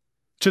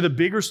to the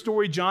bigger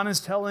story John is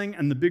telling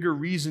and the bigger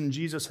reason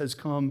Jesus has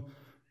come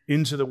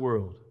into the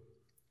world.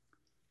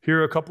 Here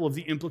are a couple of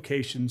the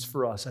implications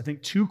for us. I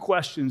think two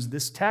questions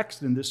this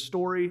text and this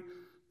story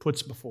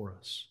puts before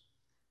us.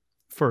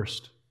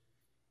 First,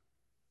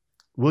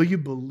 will you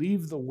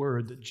believe the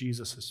word that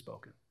Jesus has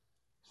spoken?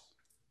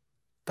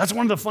 That's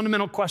one of the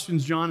fundamental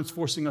questions John is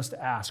forcing us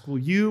to ask.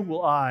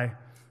 Will I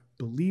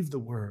believe the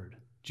word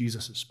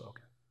Jesus has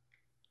spoken?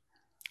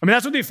 I mean,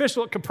 that's what the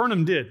official at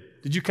Capernaum did.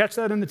 Did you catch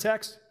that in the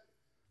text?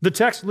 The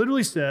text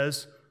literally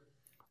says,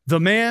 the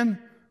man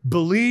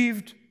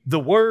believed the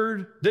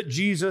word that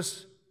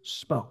Jesus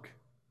spoke.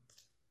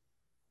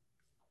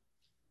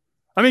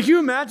 I mean, can you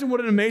imagine what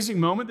an amazing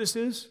moment this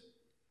is?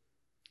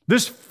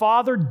 This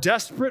father,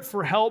 desperate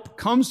for help,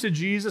 comes to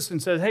Jesus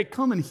and says, hey,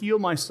 come and heal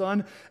my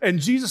son. And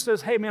Jesus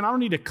says, hey, man, I don't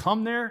need to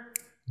come there.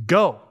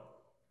 Go.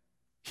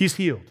 He's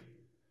healed.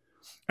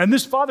 And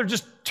this father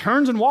just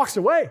turns and walks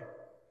away.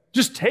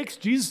 Just takes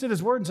Jesus at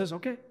his word and says,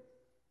 okay.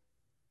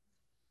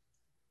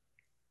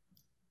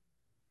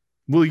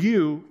 Will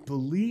you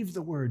believe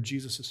the word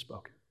Jesus has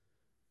spoken?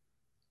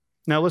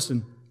 Now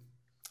listen,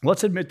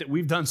 let's admit that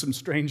we've done some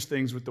strange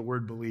things with the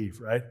word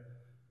believe, right?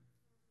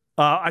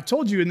 I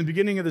told you in the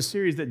beginning of the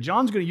series that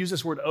John's going to use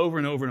this word over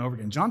and over and over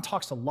again. John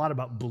talks a lot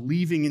about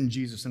believing in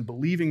Jesus and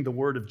believing the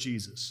word of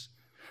Jesus.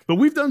 But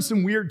we've done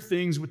some weird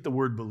things with the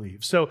word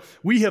believe. So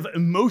we have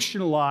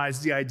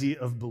emotionalized the idea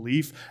of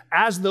belief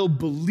as though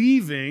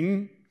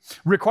believing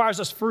requires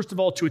us, first of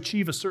all, to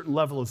achieve a certain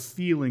level of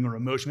feeling or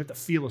emotion. We have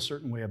to feel a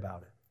certain way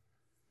about it.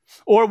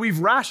 Or we've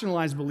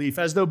rationalized belief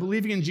as though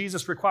believing in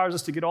Jesus requires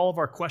us to get all of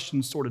our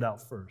questions sorted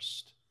out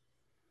first.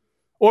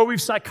 Or we've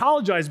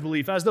psychologized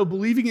belief as though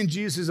believing in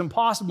Jesus is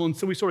impossible, and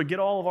so we sort of get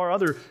all of our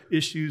other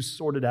issues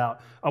sorted out.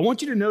 I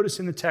want you to notice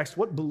in the text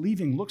what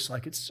believing looks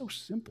like. It's so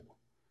simple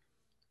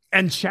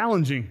and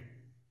challenging.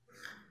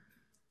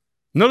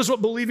 Notice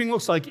what believing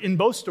looks like in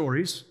both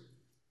stories.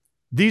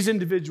 These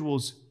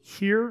individuals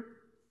hear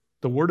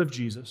the word of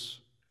Jesus,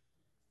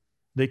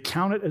 they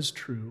count it as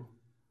true,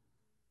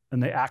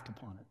 and they act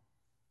upon it.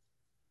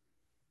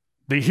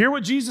 They hear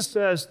what Jesus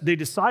says, they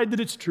decide that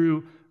it's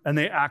true, and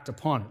they act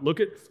upon it. Look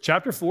at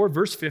chapter 4,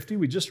 verse 50.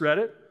 We just read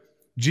it.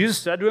 Jesus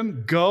said to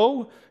him,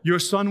 "Go, your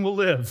son will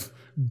live."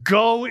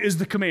 Go is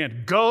the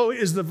command. Go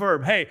is the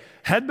verb. Hey,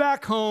 head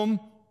back home.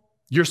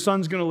 Your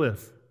son's going to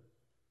live.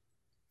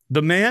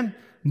 The man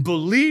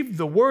believed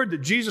the word that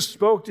Jesus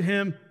spoke to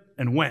him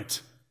and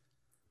went.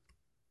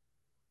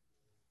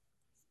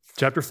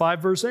 Chapter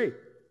 5, verse 8.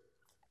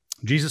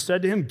 Jesus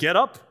said to him, "Get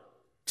up,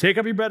 take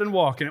up your bed and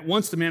walk." And at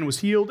once the man was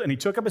healed, and he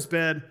took up his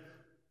bed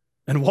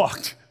and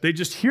walked. They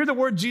just hear the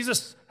word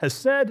Jesus has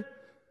said,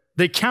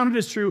 they count it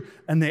as true,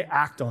 and they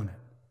act on it.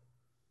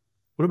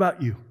 What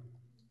about you?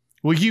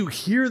 Will you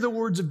hear the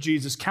words of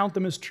Jesus, count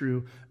them as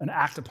true, and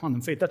act upon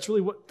them? Faith. That's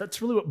really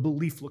what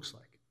belief looks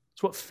like.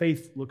 It's what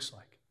faith looks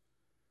like.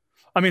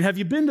 I mean, have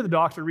you been to the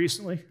doctor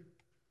recently?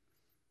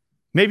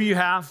 Maybe you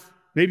have,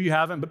 maybe you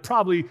haven't, but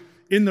probably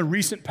in the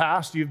recent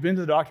past, you've been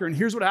to the doctor, and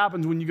here's what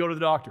happens when you go to the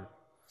doctor.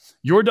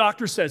 Your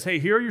doctor says, "Hey,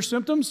 here are your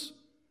symptoms,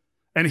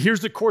 and here's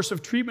the course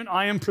of treatment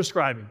I am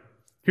prescribing.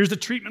 Here's the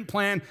treatment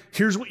plan.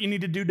 Here's what you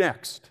need to do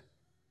next."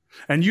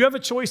 And you have a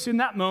choice in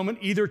that moment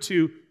either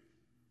to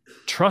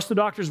trust the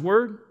doctor's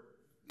word,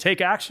 take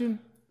action,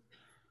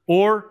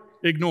 or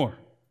ignore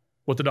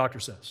what the doctor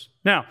says.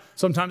 Now,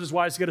 sometimes it's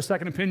wise to get a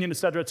second opinion, et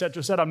cetera, et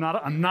cetera, et cetera.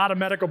 I'm not a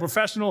medical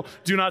professional.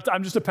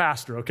 I'm just a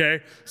pastor,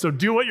 okay? So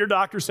do what your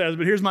doctor says,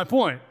 but here's my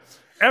point.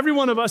 Every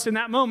one of us in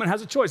that moment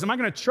has a choice. Am I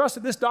going to trust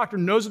that this doctor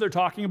knows what they're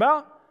talking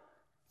about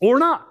or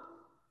not?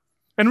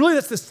 And really,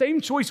 that's the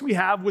same choice we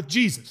have with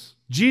Jesus.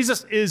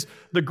 Jesus is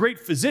the great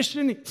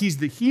physician. He's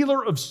the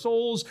healer of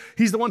souls.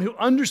 He's the one who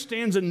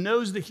understands and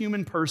knows the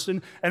human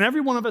person. And every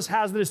one of us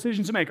has the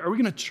decision to make. Are we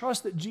going to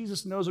trust that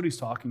Jesus knows what he's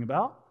talking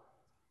about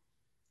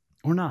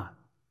or not?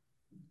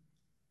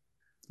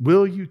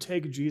 Will you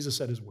take Jesus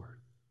at his word?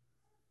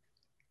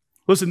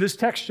 Listen, this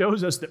text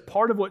shows us that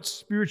part of what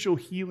spiritual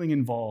healing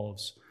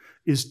involves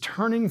is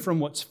turning from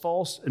what's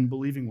false and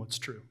believing what's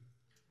true.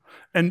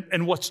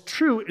 And what's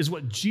true is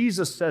what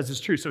Jesus says is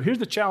true. So here's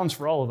the challenge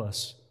for all of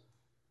us.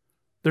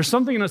 There's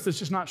something in us that's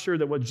just not sure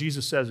that what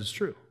Jesus says is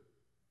true.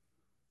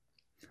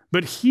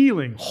 But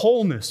healing,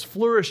 wholeness,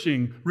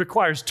 flourishing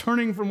requires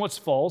turning from what's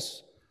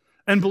false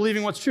and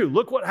believing what's true.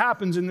 Look what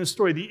happens in this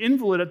story. The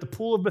invalid at the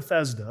pool of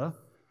Bethesda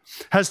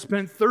has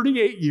spent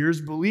 38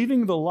 years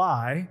believing the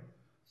lie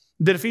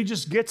that if he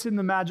just gets in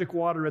the magic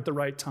water at the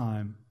right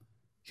time,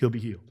 he'll be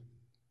healed.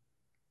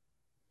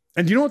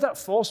 And do you know what that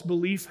false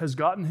belief has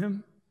gotten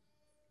him?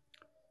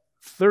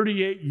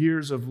 38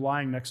 years of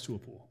lying next to a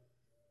pool.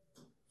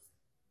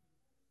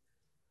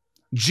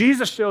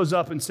 Jesus shows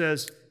up and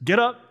says, "Get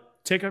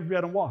up, take up your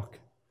bed and walk."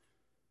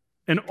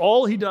 And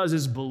all he does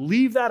is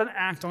believe that and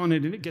act on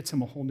it, and it gets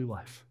him a whole new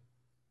life.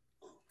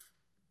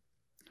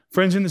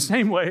 Friends, in the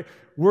same way,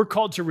 we're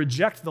called to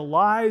reject the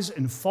lies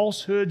and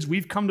falsehoods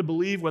we've come to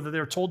believe, whether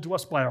they're told to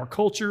us by our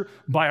culture,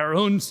 by our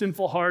own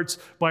sinful hearts,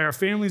 by our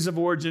families of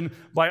origin,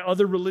 by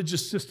other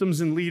religious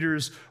systems and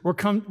leaders. We're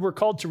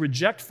called to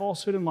reject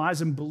falsehood and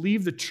lies and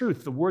believe the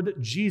truth, the word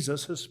that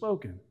Jesus has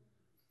spoken.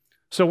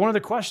 So one of the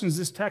questions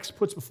this text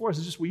puts before us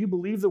is just, will you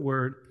believe the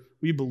word?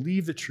 Will you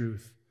believe the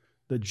truth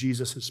that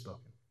Jesus has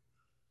spoken?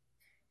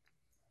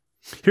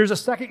 Here's a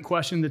second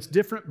question that's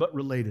different but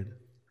related.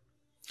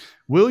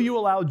 Will you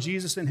allow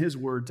Jesus and his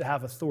word to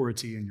have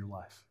authority in your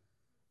life?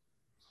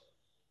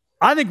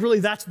 I think really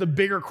that's the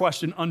bigger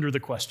question under the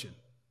question.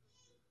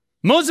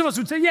 Most of us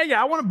would say, yeah,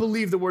 I want to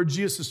believe the word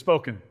Jesus has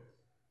spoken.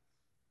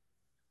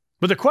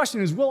 But the question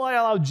is, will I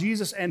allow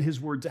Jesus and his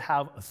word to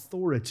have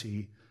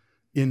authority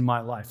in my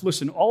life?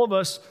 Listen, all of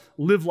us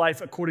live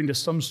life according to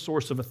some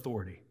source of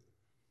authority.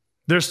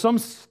 There's some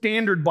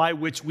standard by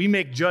which we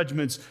make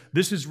judgments.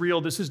 This is real,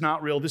 this is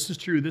not real, this is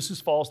true, this is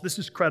false, this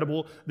is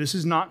credible, this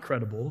is not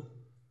credible.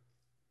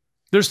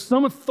 There's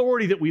some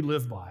authority that we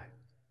live by.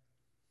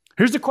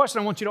 Here's the question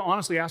I want you to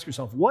honestly ask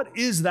yourself. What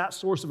is that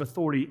source of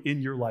authority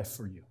in your life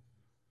for you?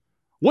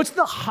 What's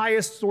the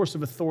highest source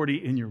of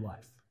authority in your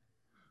life?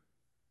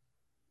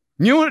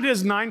 You know what it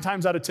is 9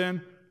 times out of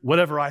 10?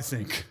 Whatever I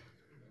think.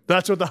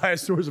 That's what the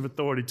highest source of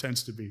authority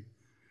tends to be.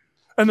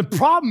 And the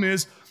problem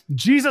is,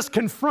 Jesus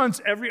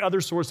confronts every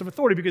other source of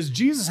authority because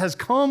Jesus has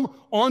come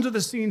onto the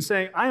scene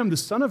saying, I am the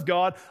Son of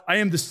God, I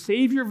am the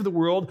Savior of the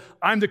world,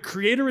 I'm the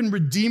creator and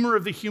redeemer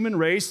of the human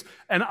race,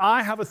 and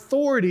I have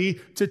authority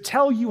to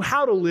tell you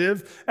how to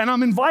live, and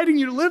I'm inviting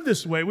you to live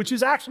this way, which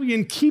is actually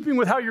in keeping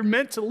with how you're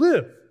meant to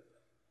live.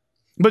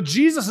 But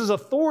Jesus'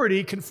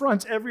 authority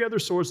confronts every other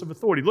source of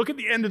authority. Look at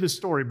the end of this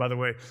story, by the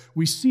way.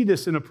 We see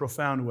this in a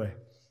profound way.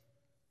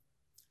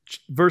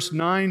 Verse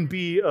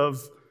 9b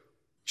of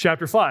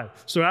Chapter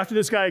 5. So after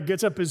this guy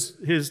gets up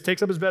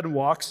takes up his bed and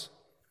walks,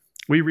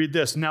 we read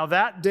this. Now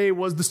that day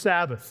was the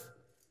Sabbath.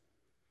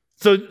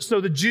 So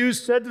the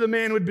Jews said to the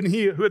man who had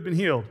been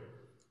healed,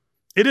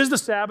 it is the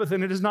Sabbath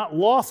and it is not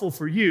lawful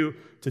for you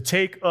to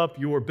take up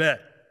your bed.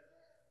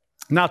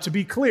 Now to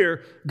be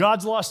clear,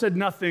 God's law said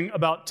nothing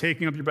about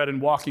taking up your bed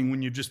and walking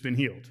when you've just been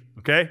healed,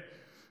 okay?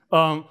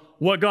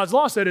 What God's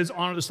law said is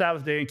honor the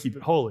Sabbath day and keep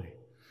it holy.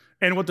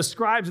 And what the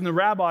scribes and the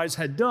rabbis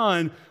had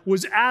done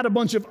was add a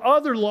bunch of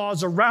other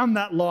laws around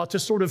that law to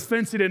sort of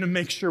fence it in and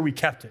make sure we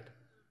kept it.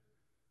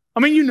 I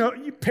mean,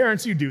 you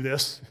parents, you do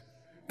this.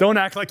 Don't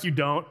act like you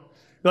don't.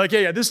 You're like,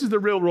 yeah, this is the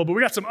real rule, but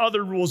we got some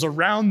other rules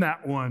around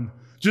that one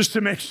just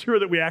to make sure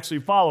that we actually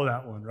follow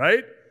that one,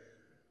 right?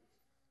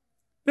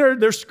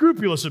 They're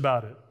scrupulous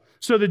about it.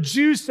 So the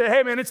Jews say,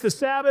 hey, man, it's the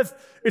Sabbath.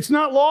 It's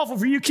not lawful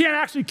for you. You can't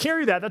actually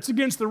carry that. That's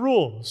against the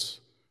rules.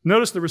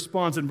 Notice the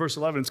response in verse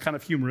 11. It's kind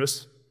of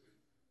humorous.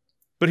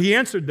 But he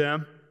answered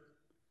them,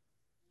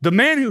 the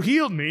man who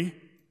healed me,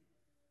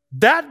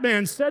 that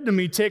man said to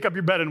me, take up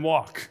your bed and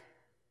walk.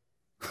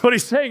 What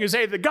he's saying is,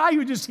 hey, the guy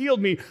who just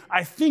healed me,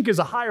 I think is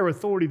a higher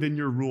authority than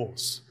your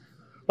rules.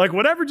 Like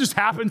whatever just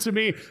happened to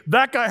me,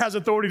 that guy has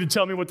authority to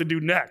tell me what to do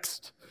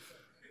next.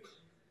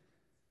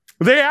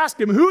 They asked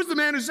him, who's the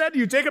man who said to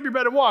you, take up your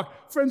bed and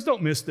walk? Friends,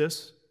 don't miss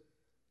this.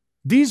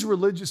 These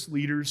religious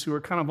leaders who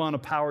are kind of on a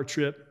power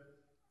trip,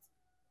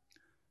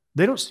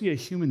 they don't see a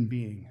human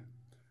being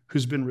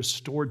who's been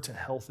restored to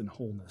health and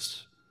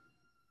wholeness.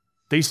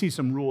 They see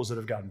some rules that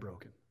have gotten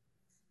broken.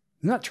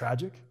 Isn't that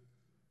tragic?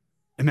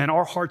 And man,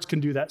 our hearts can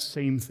do that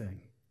same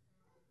thing.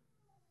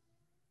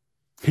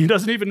 He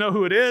doesn't even know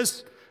who it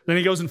is. Then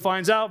he goes and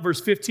finds out. Verse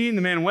 15,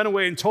 the man went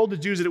away and told the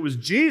Jews that it was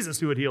Jesus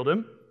who had healed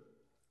him.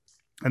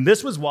 And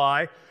this was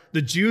why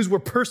the Jews were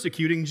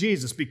persecuting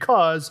Jesus,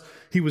 because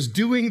he was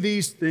doing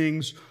these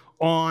things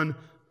on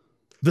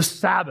the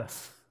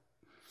Sabbath.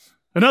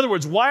 In other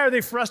words, why are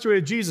they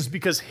frustrated with Jesus?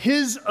 Because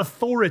his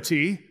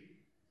authority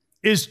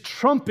is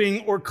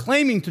trumping or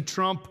claiming to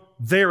trump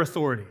their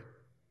authority.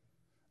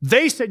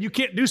 They said you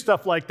can't do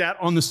stuff like that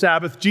on the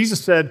Sabbath.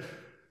 Jesus said,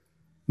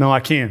 no, I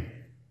can.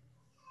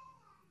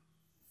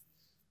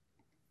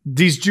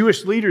 These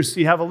Jewish leaders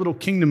have a little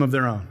kingdom of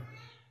their own.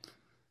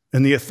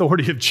 And the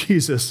authority of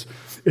Jesus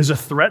is a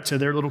threat to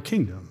their little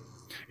kingdom.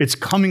 It's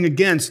coming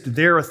against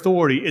their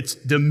authority. It's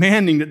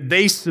demanding that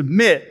they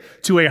submit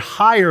to a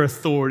higher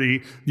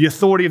authority, the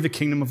authority of the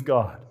kingdom of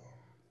God.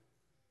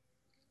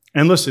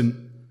 And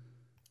listen,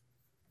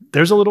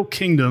 there's a little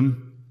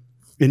kingdom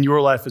in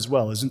your life as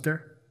well, isn't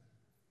there?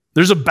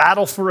 There's a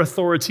battle for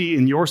authority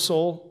in your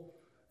soul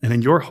and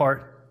in your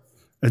heart.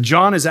 And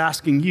John is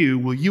asking you,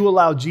 will you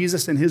allow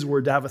Jesus and his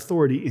word to have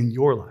authority in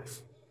your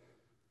life?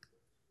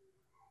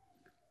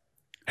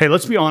 Hey,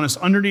 let's be honest,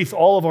 underneath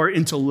all of our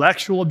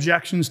intellectual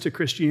objections to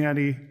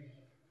Christianity,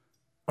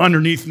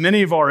 underneath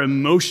many of our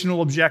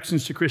emotional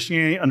objections to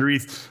Christianity,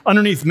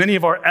 underneath many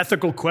of our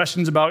ethical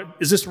questions about,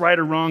 is this right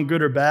or wrong,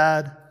 good or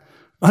bad?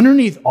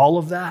 Underneath all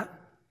of that,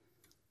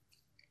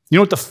 you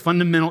know what the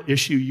fundamental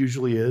issue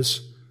usually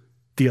is?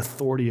 The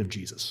authority of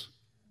Jesus.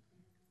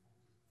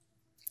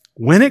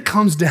 When it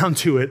comes down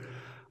to it,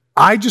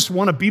 I just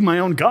want to be my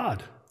own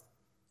God.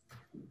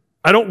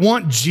 I don't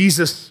want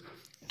Jesus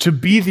to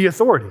be the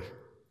authority.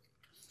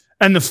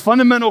 And the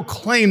fundamental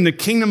claim the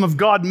kingdom of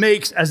God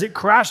makes as it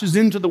crashes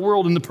into the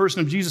world in the person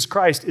of Jesus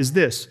Christ is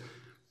this: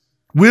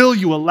 will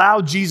you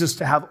allow Jesus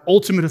to have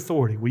ultimate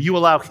authority? Will you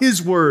allow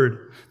his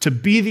word to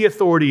be the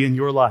authority in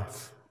your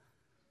life?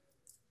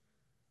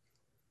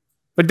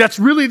 Like, that's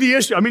really the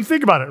issue. I mean,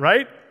 think about it,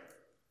 right?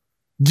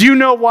 Do you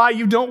know why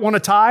you don't want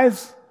to tithe?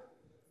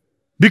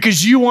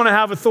 Because you want to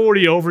have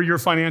authority over your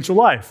financial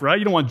life, right?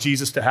 You don't want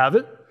Jesus to have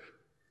it.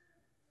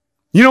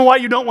 You know why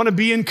you don't want to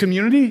be in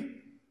community?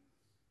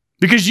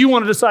 Because you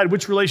want to decide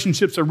which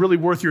relationships are really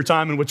worth your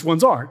time and which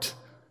ones aren't.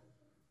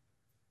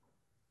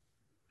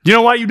 You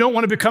know why you don't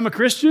want to become a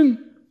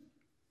Christian?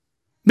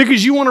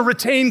 Because you want to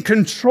retain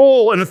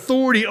control and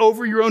authority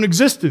over your own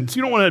existence.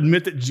 You don't want to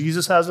admit that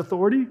Jesus has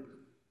authority.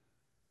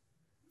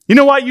 You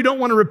know why you don't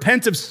want to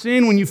repent of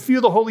sin when you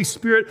feel the Holy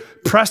Spirit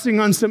pressing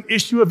on some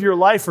issue of your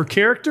life or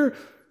character?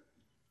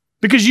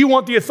 Because you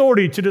want the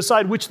authority to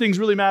decide which things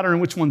really matter and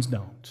which ones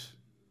don't.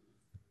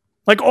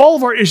 Like, all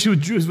of our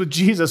issues with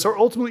Jesus are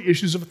ultimately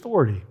issues of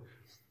authority.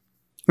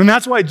 And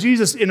that's why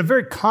Jesus, in a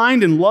very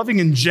kind and loving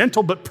and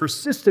gentle but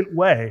persistent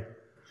way,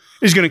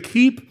 is going to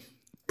keep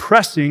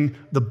pressing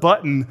the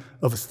button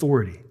of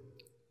authority.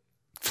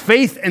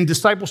 Faith and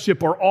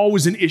discipleship are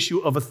always an issue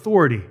of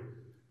authority.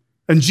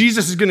 And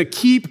Jesus is going to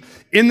keep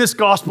in this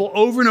gospel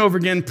over and over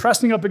again,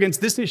 pressing up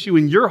against this issue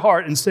in your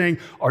heart and saying,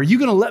 are you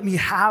going to let me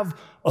have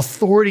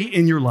authority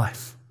in your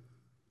life?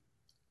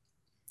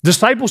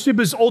 Discipleship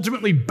is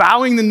ultimately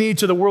bowing the knee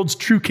to the world's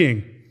true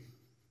king.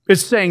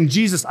 It's saying,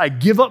 Jesus, I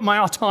give up my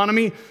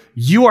autonomy.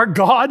 You are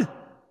God.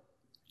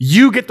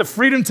 You get the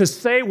freedom to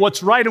say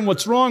what's right and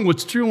what's wrong,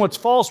 what's true and what's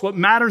false, what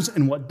matters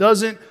and what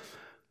doesn't.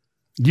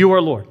 You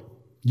are Lord.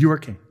 You are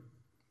King.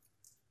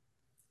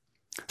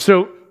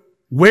 So,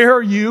 where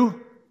are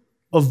you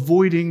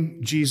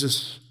avoiding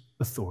Jesus'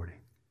 authority?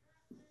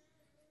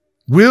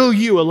 Will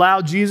you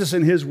allow Jesus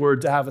and his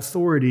word to have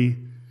authority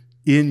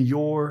in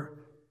your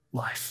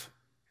life?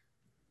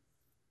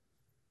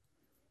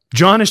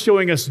 John is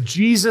showing us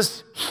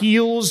Jesus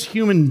heals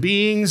human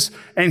beings,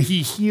 and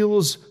he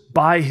heals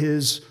by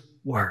his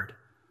word.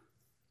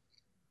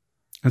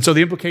 And so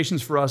the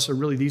implications for us are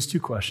really these two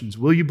questions.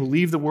 Will you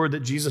believe the word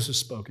that Jesus has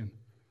spoken?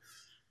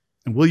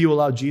 And will you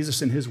allow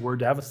Jesus and his word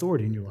to have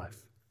authority in your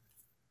life?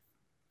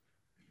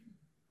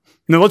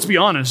 Now, let's be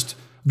honest.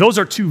 Those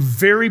are two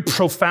very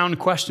profound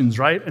questions,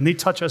 right? And they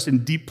touch us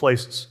in deep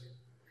places.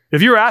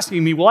 If you're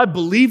asking me, will I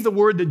believe the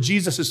word that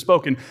Jesus has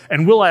spoken?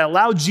 And will I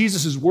allow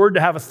Jesus' word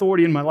to have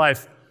authority in my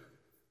life?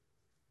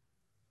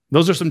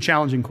 Those are some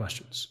challenging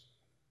questions.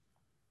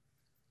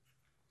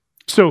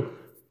 So,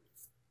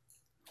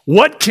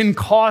 what can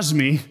cause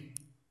me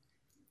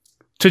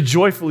to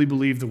joyfully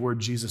believe the word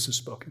Jesus has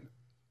spoken?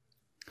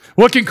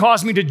 What can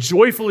cause me to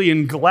joyfully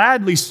and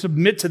gladly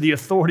submit to the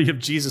authority of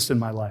Jesus in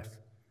my life?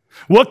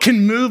 What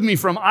can move me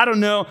from, I don't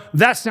know,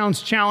 that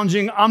sounds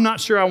challenging, I'm not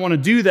sure I want to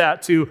do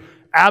that, to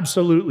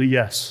absolutely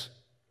yes?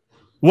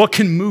 What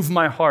can move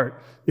my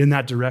heart in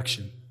that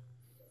direction?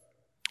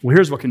 Well,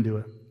 here's what can do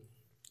it.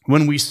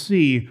 When we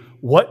see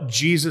what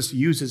Jesus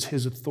uses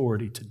his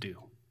authority to do.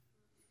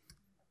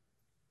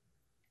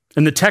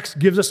 And the text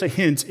gives us a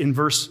hint in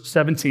verse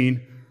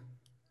 17.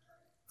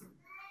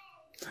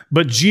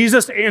 But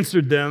Jesus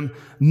answered them,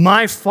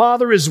 my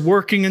Father is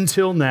working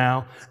until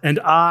now, and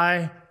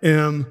I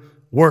am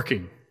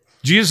working.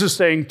 Jesus is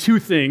saying two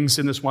things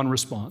in this one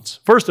response.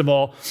 First of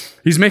all,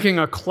 he's making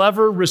a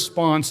clever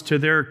response to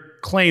their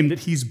claim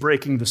that he's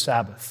breaking the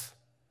Sabbath.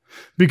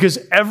 Because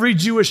every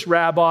Jewish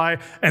rabbi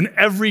and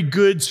every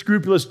good,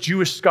 scrupulous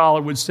Jewish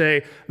scholar would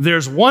say,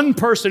 there's one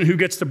person who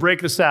gets to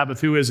break the Sabbath.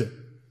 Who is it?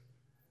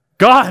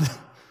 God.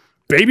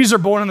 Babies are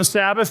born on the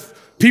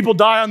Sabbath. People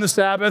die on the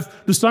Sabbath.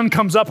 The sun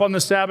comes up on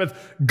the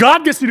Sabbath.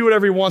 God gets to do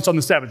whatever he wants on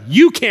the Sabbath.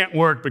 You can't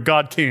work, but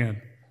God can.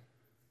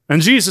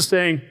 And Jesus is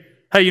saying,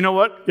 hey, you know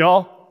what,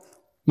 y'all?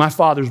 My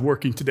Father's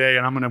working today,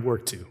 and I'm going to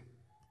work too.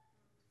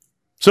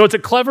 So it's a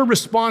clever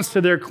response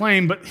to their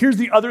claim, but here's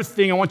the other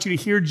thing I want you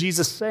to hear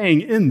Jesus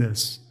saying in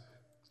this.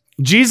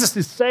 Jesus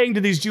is saying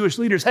to these Jewish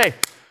leaders, hey,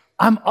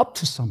 I'm up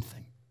to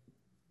something.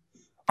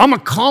 I'm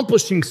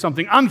accomplishing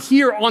something. I'm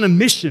here on a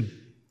mission.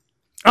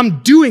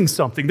 I'm doing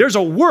something. There's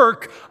a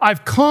work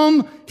I've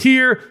come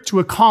here to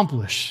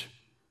accomplish.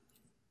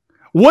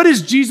 What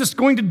is Jesus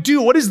going to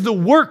do? What is the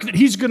work that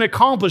he's going to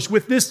accomplish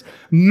with this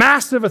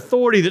massive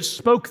authority that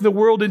spoke the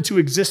world into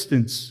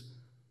existence?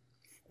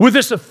 With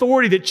this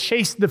authority that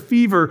chased the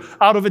fever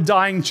out of a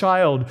dying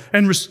child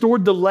and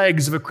restored the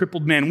legs of a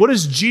crippled man? What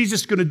is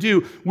Jesus going to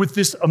do with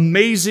this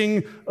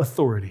amazing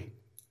authority?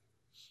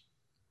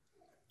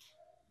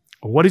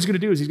 Well, what he's going to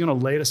do is he's going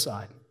to lay it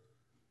aside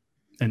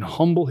and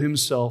humble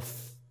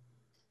himself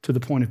to the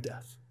point of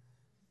death.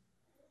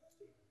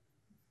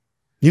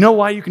 You know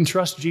why you can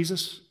trust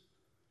Jesus?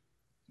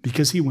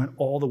 Because he went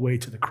all the way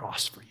to the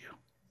cross for you.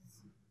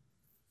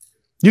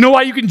 You know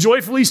why you can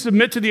joyfully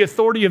submit to the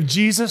authority of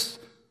Jesus?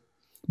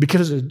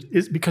 Because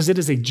it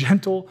is a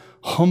gentle,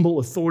 humble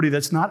authority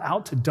that's not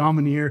out to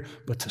domineer,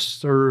 but to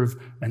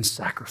serve and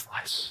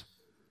sacrifice.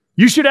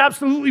 You should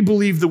absolutely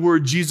believe the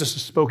word Jesus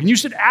has spoken. You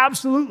should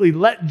absolutely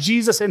let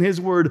Jesus and his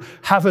word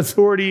have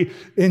authority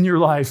in your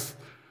life.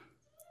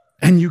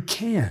 And you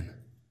can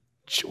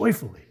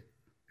joyfully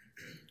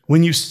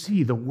when you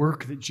see the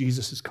work that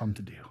Jesus has come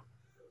to do.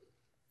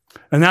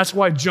 And that's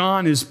why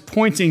John is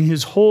pointing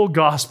his whole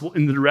gospel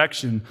in the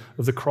direction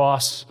of the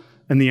cross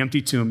and the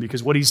empty tomb,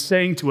 because what he's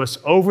saying to us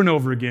over and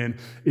over again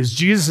is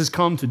Jesus has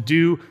come to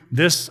do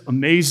this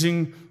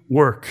amazing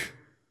work,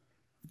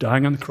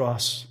 dying on the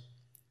cross,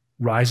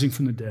 rising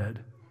from the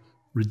dead,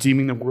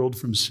 redeeming the world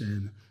from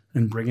sin,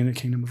 and bringing the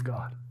kingdom of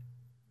God.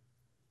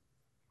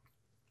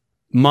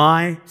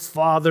 My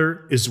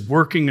Father is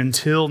working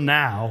until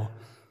now,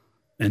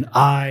 and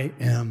I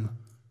am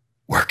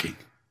working.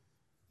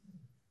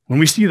 When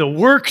we see the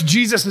work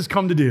Jesus has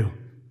come to do,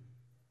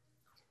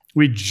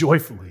 we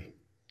joyfully,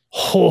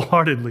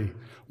 wholeheartedly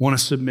want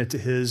to submit to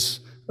his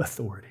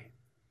authority.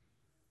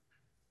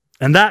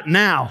 And that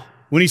now,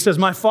 when he says,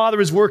 my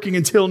Father is working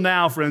until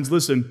now, friends,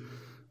 listen,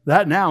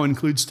 that now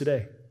includes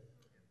today.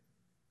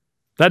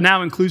 That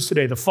now includes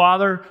today. The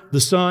Father,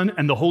 the Son,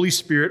 and the Holy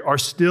Spirit are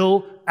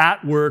still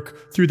at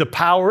work through the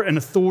power and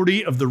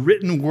authority of the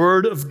written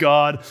word of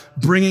God,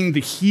 bringing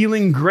the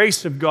healing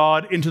grace of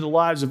God into the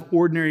lives of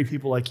ordinary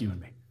people like you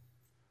and me.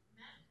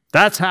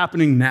 That's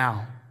happening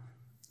now,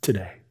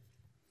 today.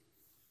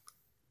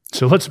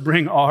 So let's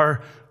bring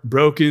our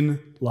broken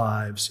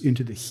lives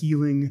into the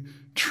healing,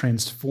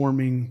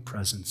 transforming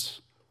presence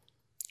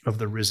of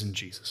the risen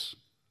Jesus.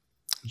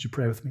 Would you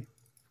pray with me?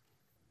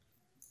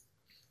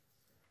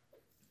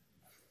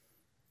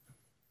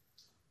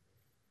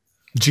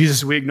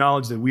 Jesus, we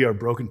acknowledge that we are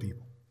broken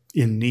people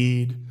in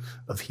need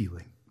of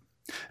healing.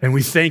 And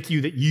we thank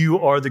you that you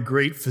are the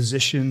great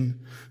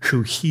physician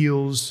who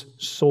heals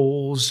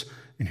souls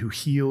and who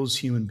heals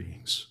human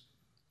beings.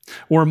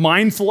 We're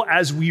mindful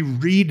as we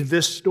read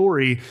this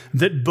story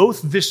that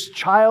both this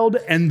child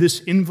and this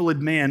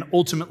invalid man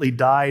ultimately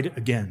died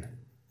again.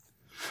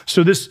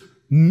 So this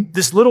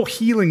little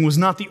healing was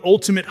not the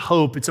ultimate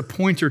hope. It's a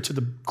pointer to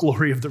the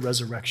glory of the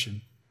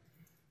resurrection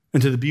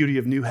and to the beauty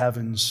of new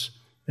heavens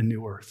and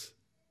new earth.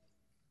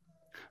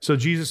 So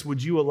Jesus,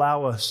 would you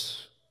allow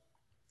us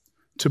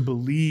to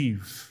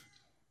believe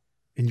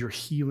in your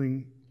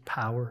healing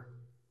power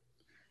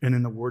and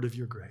in the word of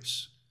your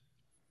grace.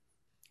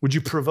 Would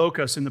you provoke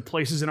us in the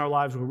places in our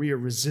lives where we are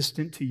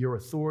resistant to your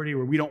authority,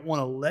 where we don't want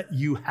to let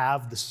you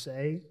have the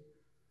say?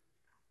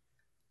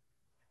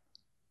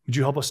 Would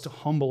you help us to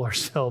humble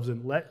ourselves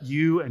and let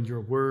you and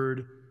your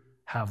word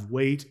have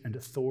weight and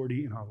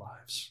authority in our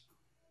lives?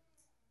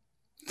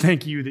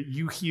 Thank you that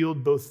you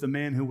healed both the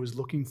man who was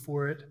looking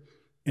for it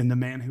and the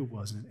man who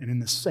wasn't. And in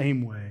the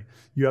same way,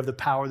 you have the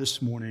power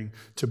this morning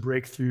to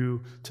break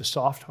through to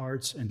soft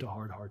hearts and to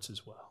hard hearts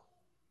as well.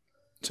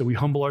 So we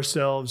humble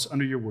ourselves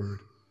under your word,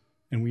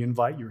 and we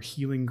invite your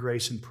healing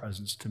grace and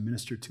presence to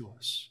minister to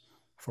us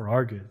for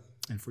our good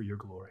and for your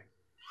glory.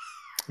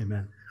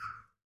 Amen.